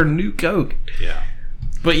ad for new Coke. Yeah,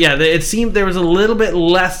 but yeah, it seemed there was a little bit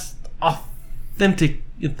less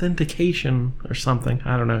authentication or something.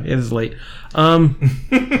 I don't know. It is late. I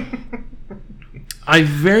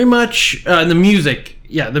very much the music.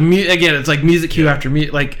 Yeah, again, it's like music cue after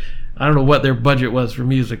music. Like I don't know what their budget was for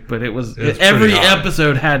music, but it was every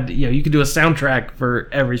episode had. You could do a soundtrack for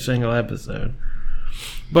every single episode.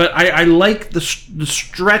 But I like the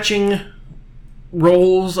stretching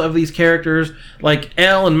roles of these characters. Like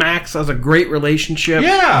Elle and Max has a great relationship.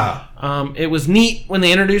 Yeah. It was neat when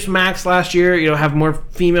they introduced Max last year, have more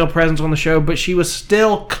female presence on the show, but she was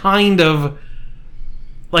still kind of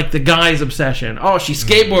like the guy's obsession. Oh, she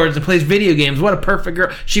skateboards and plays video games. What a perfect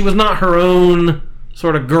girl. She was not her own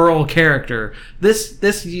sort of girl character. This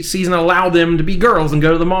season allowed them to be girls and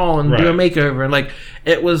go to the mall and do a makeover. And like,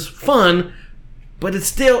 it was fun. But it's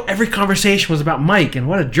still, every conversation was about Mike and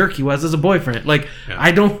what a jerk he was as a boyfriend. Like,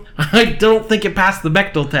 I don't think it passed the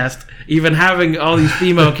Bechdel test, even having all these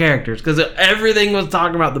female characters, because everything was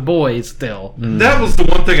talking about the boys still. That was the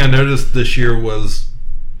one thing I noticed this year, was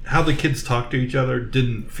how the kids talk to each other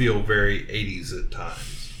didn't feel very 80s at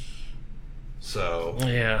times. So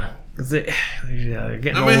yeah, they're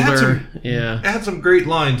getting older. It had some great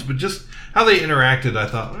lines, but just how they interacted, I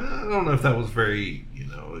thought, I don't know if that was very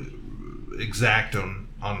exact on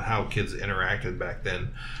how kids interacted back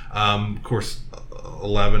then. Of course,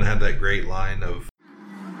 11 had that great line of,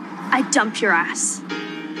 "I dump your ass."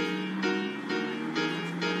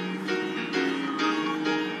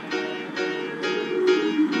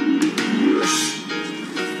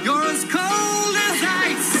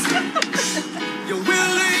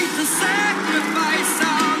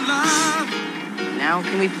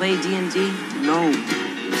 play D&D? No.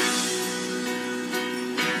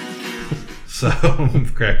 So,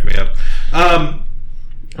 cracked me up.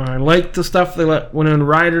 I like the stuff they let Winona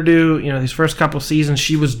Ryder do. You know, these first couple seasons,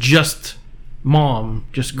 she was just mom,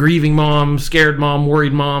 just grieving mom, scared mom,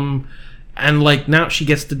 worried mom, and like now she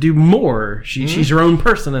gets to do more. She's her own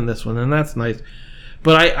person in this one, and that's nice.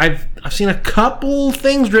 But I've seen a couple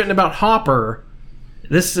things written about Hopper.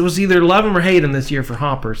 This was either love him or hate him this year for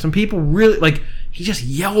Hopper. Some people really like he just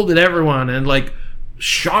yelled at everyone and like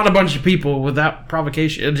shot a bunch of people without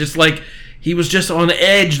provocation. It just like he was just on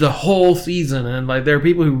edge the whole season, and like there are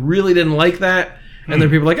people who really didn't like that. And there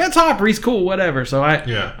are people like, that's Hopper, he's cool, whatever. So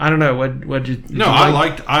I don't know. What you No, I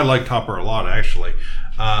liked Hopper a lot actually,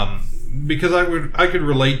 because I could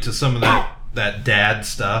relate to some of that dad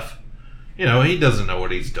stuff. You know, he doesn't know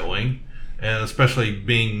what he's doing, and especially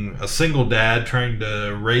being a single dad trying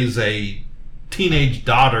to raise a teenage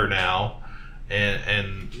daughter now,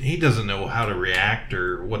 and he doesn't know how to react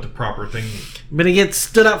or what the proper thing. But he gets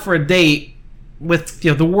stood up for a date with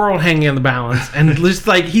the world hanging in the balance, and just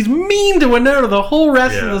like he's mean to Winona the whole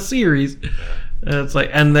rest of the series. It's like,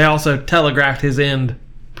 and they also telegraphed his end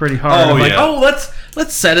pretty hard.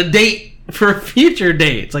 Let's set a date for a future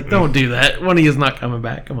date. It's like, don't do that. One of you is not coming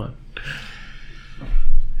back. Come on.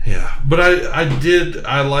 Yeah, but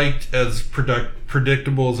I liked, as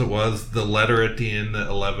predictable as it was, the letter at the end that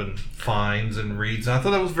 11 finds and reads. I thought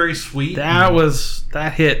that was very sweet.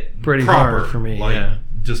 That hit pretty hard for me. Like,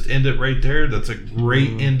 just end it right there. That's a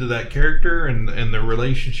great end to that character and their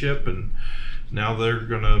relationship, and now they're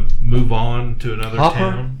gonna move on to another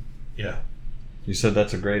town. Yeah. You said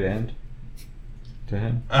that's a great end to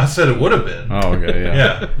him? I said it would have been. Oh, okay, yeah.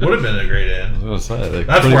 Yeah, would have been a great end. I was gonna say,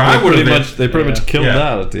 that's where I would have been. They pretty much killed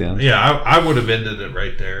that at the end. Yeah, I would have ended it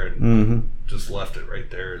right there and just left it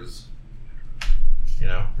right there as,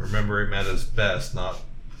 remember him at his best, not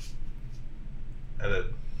at a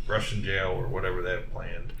Russian jail or whatever they have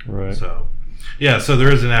planned. Right. So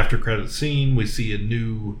there is an after credit scene. We see a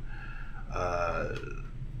new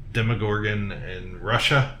Demogorgon in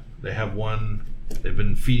Russia. They have one they've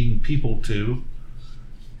been feeding people to,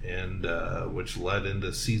 and which led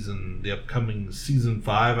into the upcoming season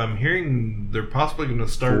 5. I'm hearing they're possibly going to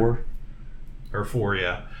start 4,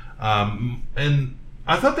 yeah. And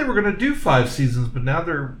I thought they were going to do 5 seasons, but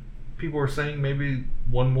now people are saying maybe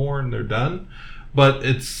one more and they're done. But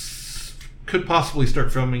could possibly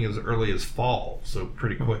start filming as early as fall, so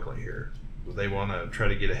pretty quickly here. They want to try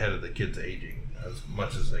to get ahead of the kids aging as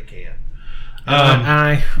much as they can.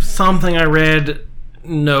 Something I read,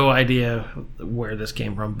 no idea where this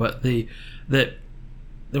came from, but that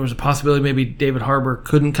there was a possibility maybe David Harbour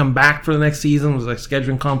couldn't come back for the next season. It was like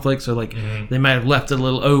scheduling conflicts, or like they might have left it a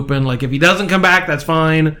little open. Like if he doesn't come back, that's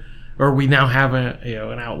fine. Or we now have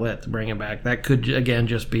an outlet to bring him back. That could again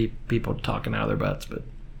just be people talking out of their butts. But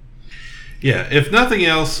yeah, if nothing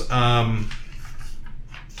else,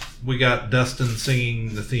 we got Dustin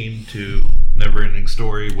singing the theme to Neverending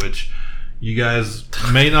Story, which you guys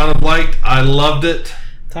may not have liked. I loved it.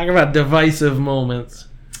 Talk about divisive moments.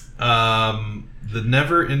 The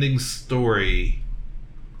Neverending Story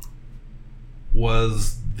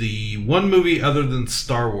was the one movie other than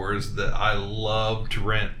Star Wars that I loved to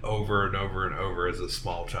rent over and over and over as a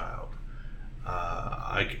small child.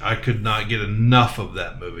 I could not get enough of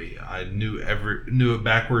that movie. I knew it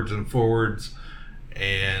backwards and forwards,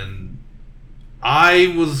 and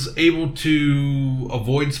I was able to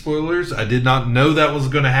avoid spoilers. I did not know that was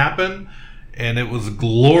going to happen, and it was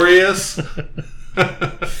glorious.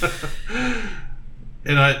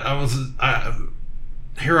 And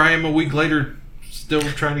here I am a week later, still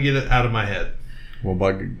trying to get it out of my head. Well,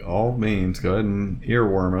 by all means, go ahead and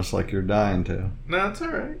earworm us like you're dying to. No, it's all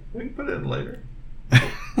right. We can put it in later.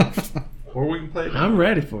 Or we can play it. I'm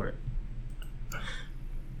ready for it.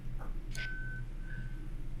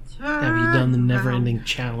 Have you done the Never-Ending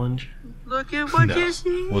Challenge? Look at what you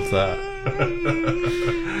see. What's that?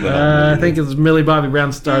 I think it's Millie Bobby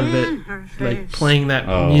Brown started it, like playing that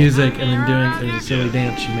music and then doing a silly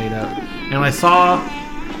dance she made up. And I saw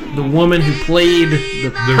the woman who played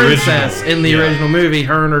the princess in the original movie.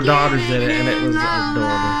 Her and her daughters did it, and it was adorable.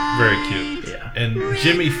 Very cute. Yeah. And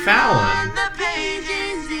Jimmy Fallon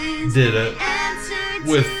did it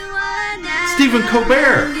with Stephen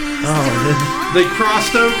Colbert. Oh, they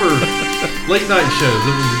crossed over late night shows.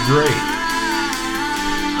 It was great.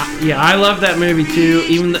 Yeah, I love that movie too.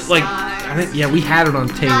 Even I think we had it on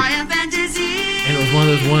tape, and it was one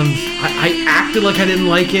of those ones. I acted like I didn't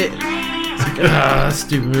like it. It's like, that's a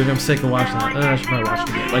stupid movie. I'm sick of watching that. I should probably watch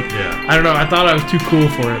it again. I don't know. I thought I was too cool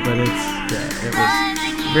for it, but it was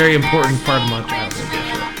a very important part of my childhood.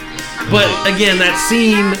 But again, that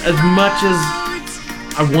scene, as much as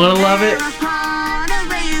I want to love it,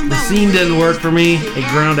 the scene didn't work for me. It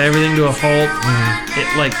ground everything to a halt.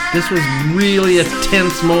 This was really a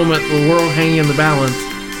tense moment, the world hanging in the balance.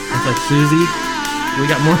 It's like, Susie, we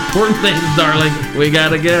got more important things, darling. We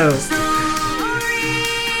gotta go.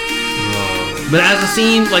 But as a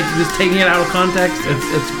scene, like just taking it out of context,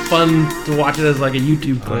 it's fun to watch it as like a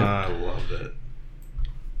YouTube clip. I loved it.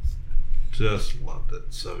 Just loved it.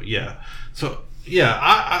 So yeah.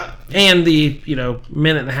 I and the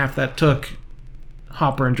minute and a half that took,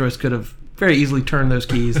 Hopper and Joyce could have very easily turned those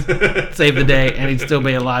keys, save the day, and he'd still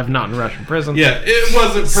be alive, not in Russian prison. Yeah, it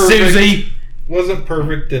wasn't perfect. Susie wasn't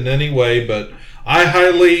perfect in any way, but I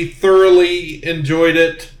thoroughly enjoyed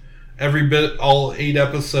it. Every bit, all 8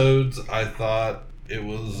 episodes, I thought it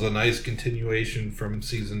was a nice continuation from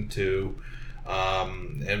season 2,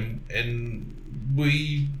 and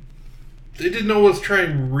they didn't know what to try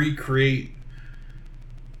and recreate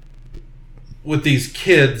with these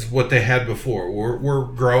kids what they had before. We're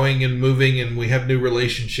growing and moving, and we have new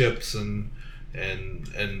relationships, and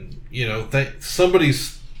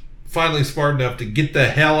somebody's finally smart enough to get the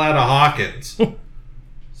hell out of Hawkins.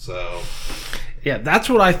 So. Yeah, that's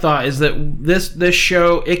what I thought, is that this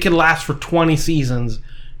show, it could last for 20 seasons,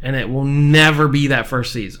 and it will never be that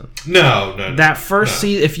first season. No. That first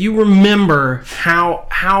season, if you remember how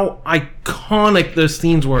iconic those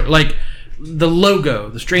scenes were, like the logo,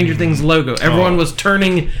 the Stranger Things logo, everyone was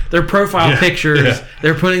turning their profile pictures,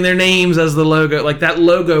 they're putting their names as the logo, like that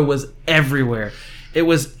logo was everywhere. It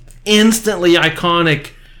was instantly iconic,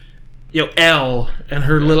 Elle and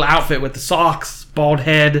her little outfit with the socks, bald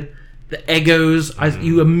head, the Eggos,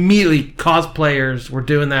 you immediately, cosplayers were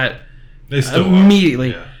doing that. They still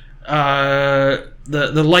immediately. Are. Yeah.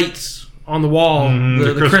 The lights on the wall,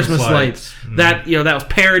 the Christmas lights. That that was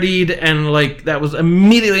parodied, and like that was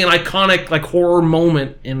immediately an iconic like horror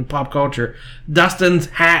moment in pop culture. Dustin's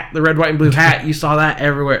hat, the red, white, and blue hat, you saw that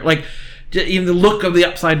everywhere. Like even the look of the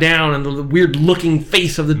upside down and the weird looking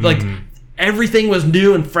face of the like everything was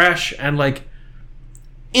new and fresh and like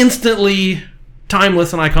instantly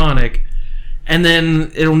timeless and iconic, and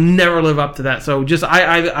then it'll never live up to that. So just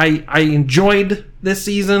I enjoyed this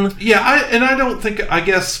season. Yeah, I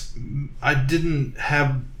guess I didn't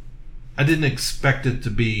expect it to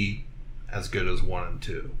be as good as 1 and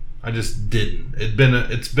 2. I just didn't.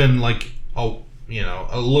 It's been like a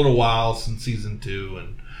little while since season 2,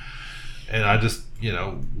 and I just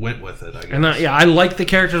went with it, I guess. And I like the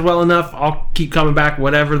characters well enough. I'll keep coming back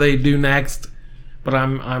whatever they do next. But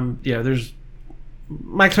there's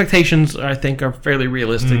my expectations, I think, are fairly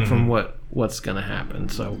realistic from what's going to happen.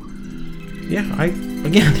 So,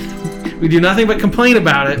 we do nothing but complain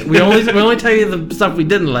about it. We only tell you the stuff we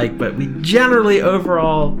didn't like, but we generally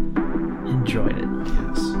overall enjoyed it.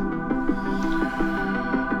 Yes,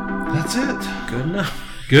 that's it. Good enough.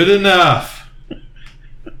 Good enough.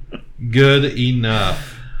 Good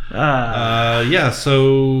enough.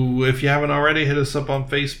 So if you haven't already, hit us up on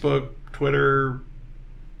Facebook, Twitter.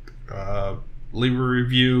 Leave a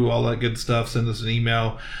review, all that good stuff. Send us an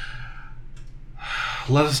email.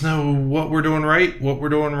 Let us know what we're doing right, what we're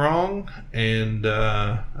doing wrong, and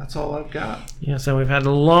that's all I've got. Yeah, so we've had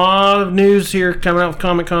a lot of news here coming out of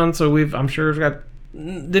Comic-Con, so I'm sure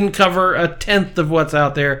didn't cover a tenth of what's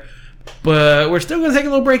out there, but we're still going to take a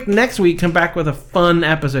little break next week, come back with a fun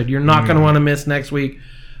episode. You're not going to want to miss next week.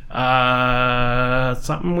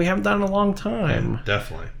 Something we haven't done in a long time. Yeah,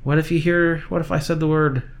 definitely. What if I said the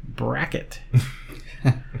word bracket?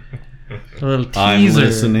 A little teaser. I'm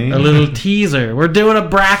listening. A little teaser. We're doing a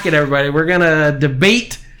bracket, everybody. We're gonna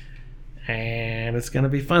debate, and it's gonna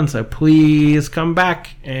be fun. So please come back,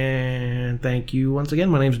 and thank you once again.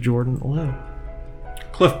 My name's Jordan Lowe.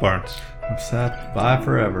 Cliff Barnes. I'm sad. Bye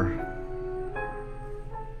forever.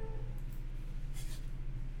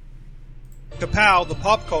 Kapow, the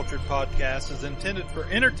Pop Culture Podcast, is intended for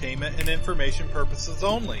entertainment and information purposes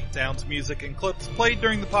only. Sounds, music, and clips played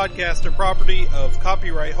during the podcast are property of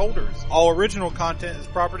copyright holders. All original content is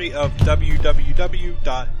property of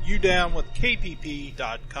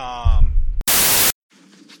www.udownwithkpp.com.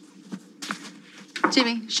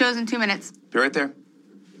 Jimmy, show's in 2 minutes. Be right there.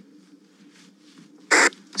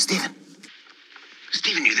 Steven,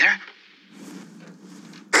 you there?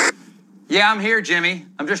 Yeah, I'm here, Jimmy.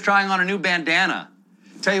 I'm just trying on a new bandana.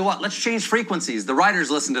 Tell you what, let's change frequencies. The writers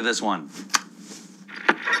listen to this one.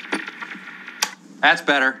 That's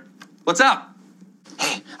better. What's up?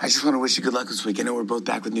 Hey, I just want to wish you good luck this week. I know we're both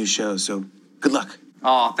back with new shows, so good luck.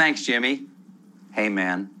 Oh, thanks, Jimmy. Hey,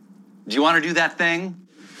 man. Do you want to do that thing?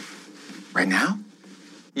 Right now?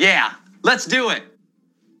 Yeah, let's do it.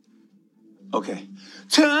 Okay.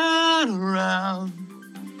 Turn around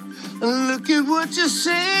and look at what you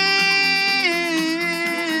see.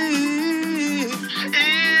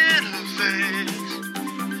 In the face,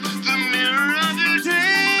 the mirror of your dreams.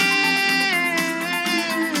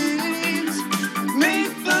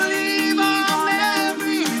 Make believe I'm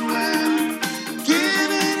everywhere,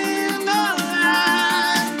 giving in the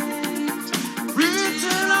light.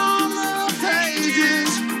 Written on the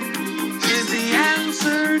pages is the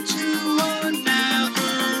answer to a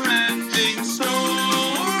never-ending story.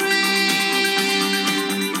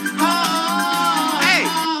 Hey,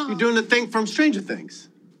 you're doing the thing from Stranger Things.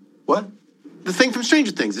 What? The thing from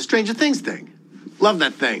Stranger Things, the Stranger Things thing. Love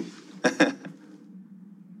that thing.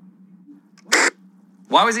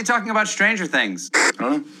 Why was he talking about Stranger Things? I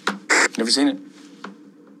don't know. Never seen it.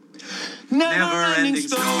 Never-ending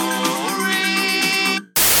story.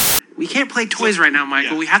 We can't play toys right now,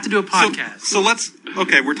 Michael. We have to do a podcast. So let's,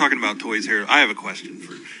 okay, we're talking about toys here. I have a question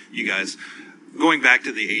for you guys. Going back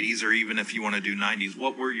to the 80s, or even if you want to do 90s,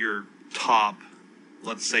 what were your top,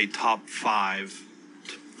 let's say top 5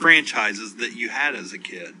 franchises that you had as a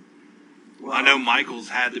kid? Well, I know Michael's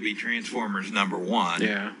had to be Transformers #1.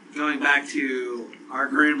 Yeah. Going back to our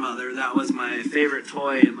grandmother, that was my favorite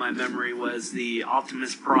toy in my memory, was the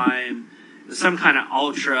Optimus Prime. It was some kind of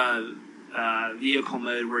ultra vehicle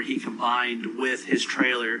mode where he combined with his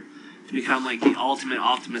trailer to become like the ultimate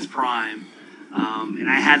Optimus Prime. And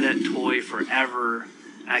I had that toy forever.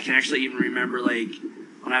 I can actually even remember like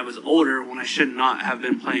when I was older, when I should not have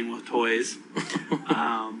been playing with toys.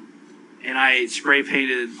 And I spray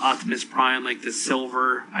painted Optimus Prime like the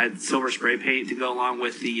silver. I had silver spray paint to go along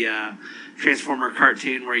with the Transformer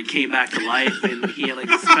cartoon where he came back to life, and he had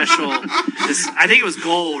like a special. I think it was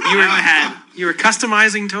gold. You were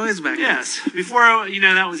customizing toys back then. Yes, before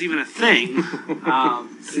that was even a thing.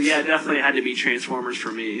 So yeah, definitely had to be Transformers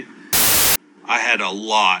for me. I had a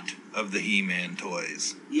lot of the He-Man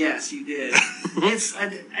toys. Yes, you did.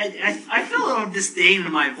 I feel a little disdain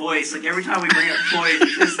in my voice, like every time we bring up toys,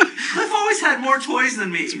 because Cliff always had more toys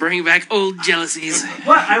than me. It's bringing back old jealousies.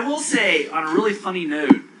 But I will say, on a really funny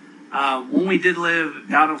note, when we did live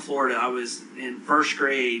down in Florida, I was in first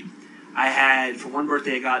grade. I had, for one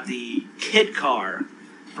birthday, I got the kid car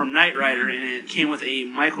from Knight Rider, and it came with a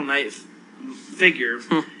Michael Knight figure.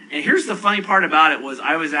 And here's the funny part about it was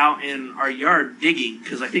I was out in our yard digging,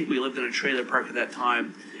 because I think we lived in a trailer park at that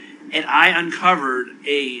time, and I uncovered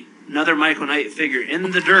another Michael Knight figure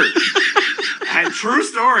in the dirt. True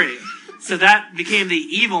story. So that became the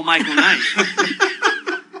evil Michael Knight.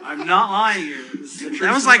 I'm not lying here.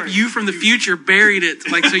 That was like you from the future buried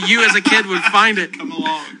it, like so you as a kid would find it. Come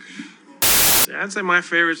along. I'd say my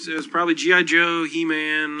favorites was probably G.I. Joe,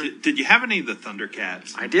 He-Man. Did you have any of the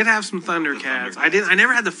Thundercats? I did have some Thundercats. I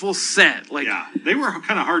never had the full set. Like, yeah, they were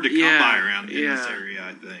kind of hard to come by around in this area,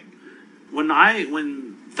 I think. When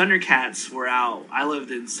Thundercats were out, I lived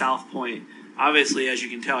in South Point. Obviously, as you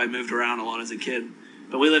can tell, I moved around a lot as a kid.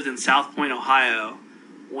 But we lived in South Point, Ohio,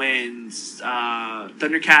 when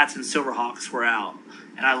Thundercats and Silverhawks were out.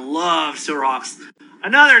 And I loved Silverhawks.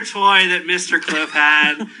 Another toy that Mr. Cliff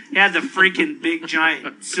had. He had the freaking big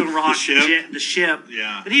giant Silverhawk the ship.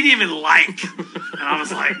 Yeah. That he didn't even like. And I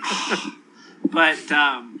was like, oh. But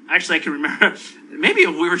actually I can remember, maybe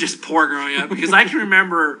we were just poor growing up, because I can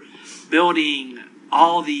remember building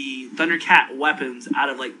all the Thundercat weapons out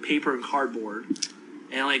of like paper and cardboard.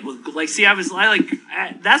 And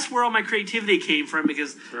that's where all my creativity came from,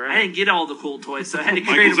 because I didn't get all the cool toys, so I had to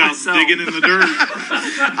create it myself. Digging in the dirt.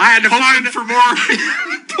 I had to find for more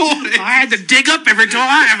toys. I had to dig up every toy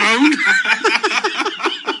I have owned.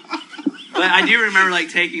 But I do remember like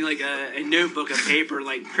taking like a notebook of paper,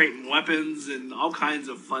 like creating weapons and all kinds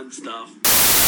of fun stuff.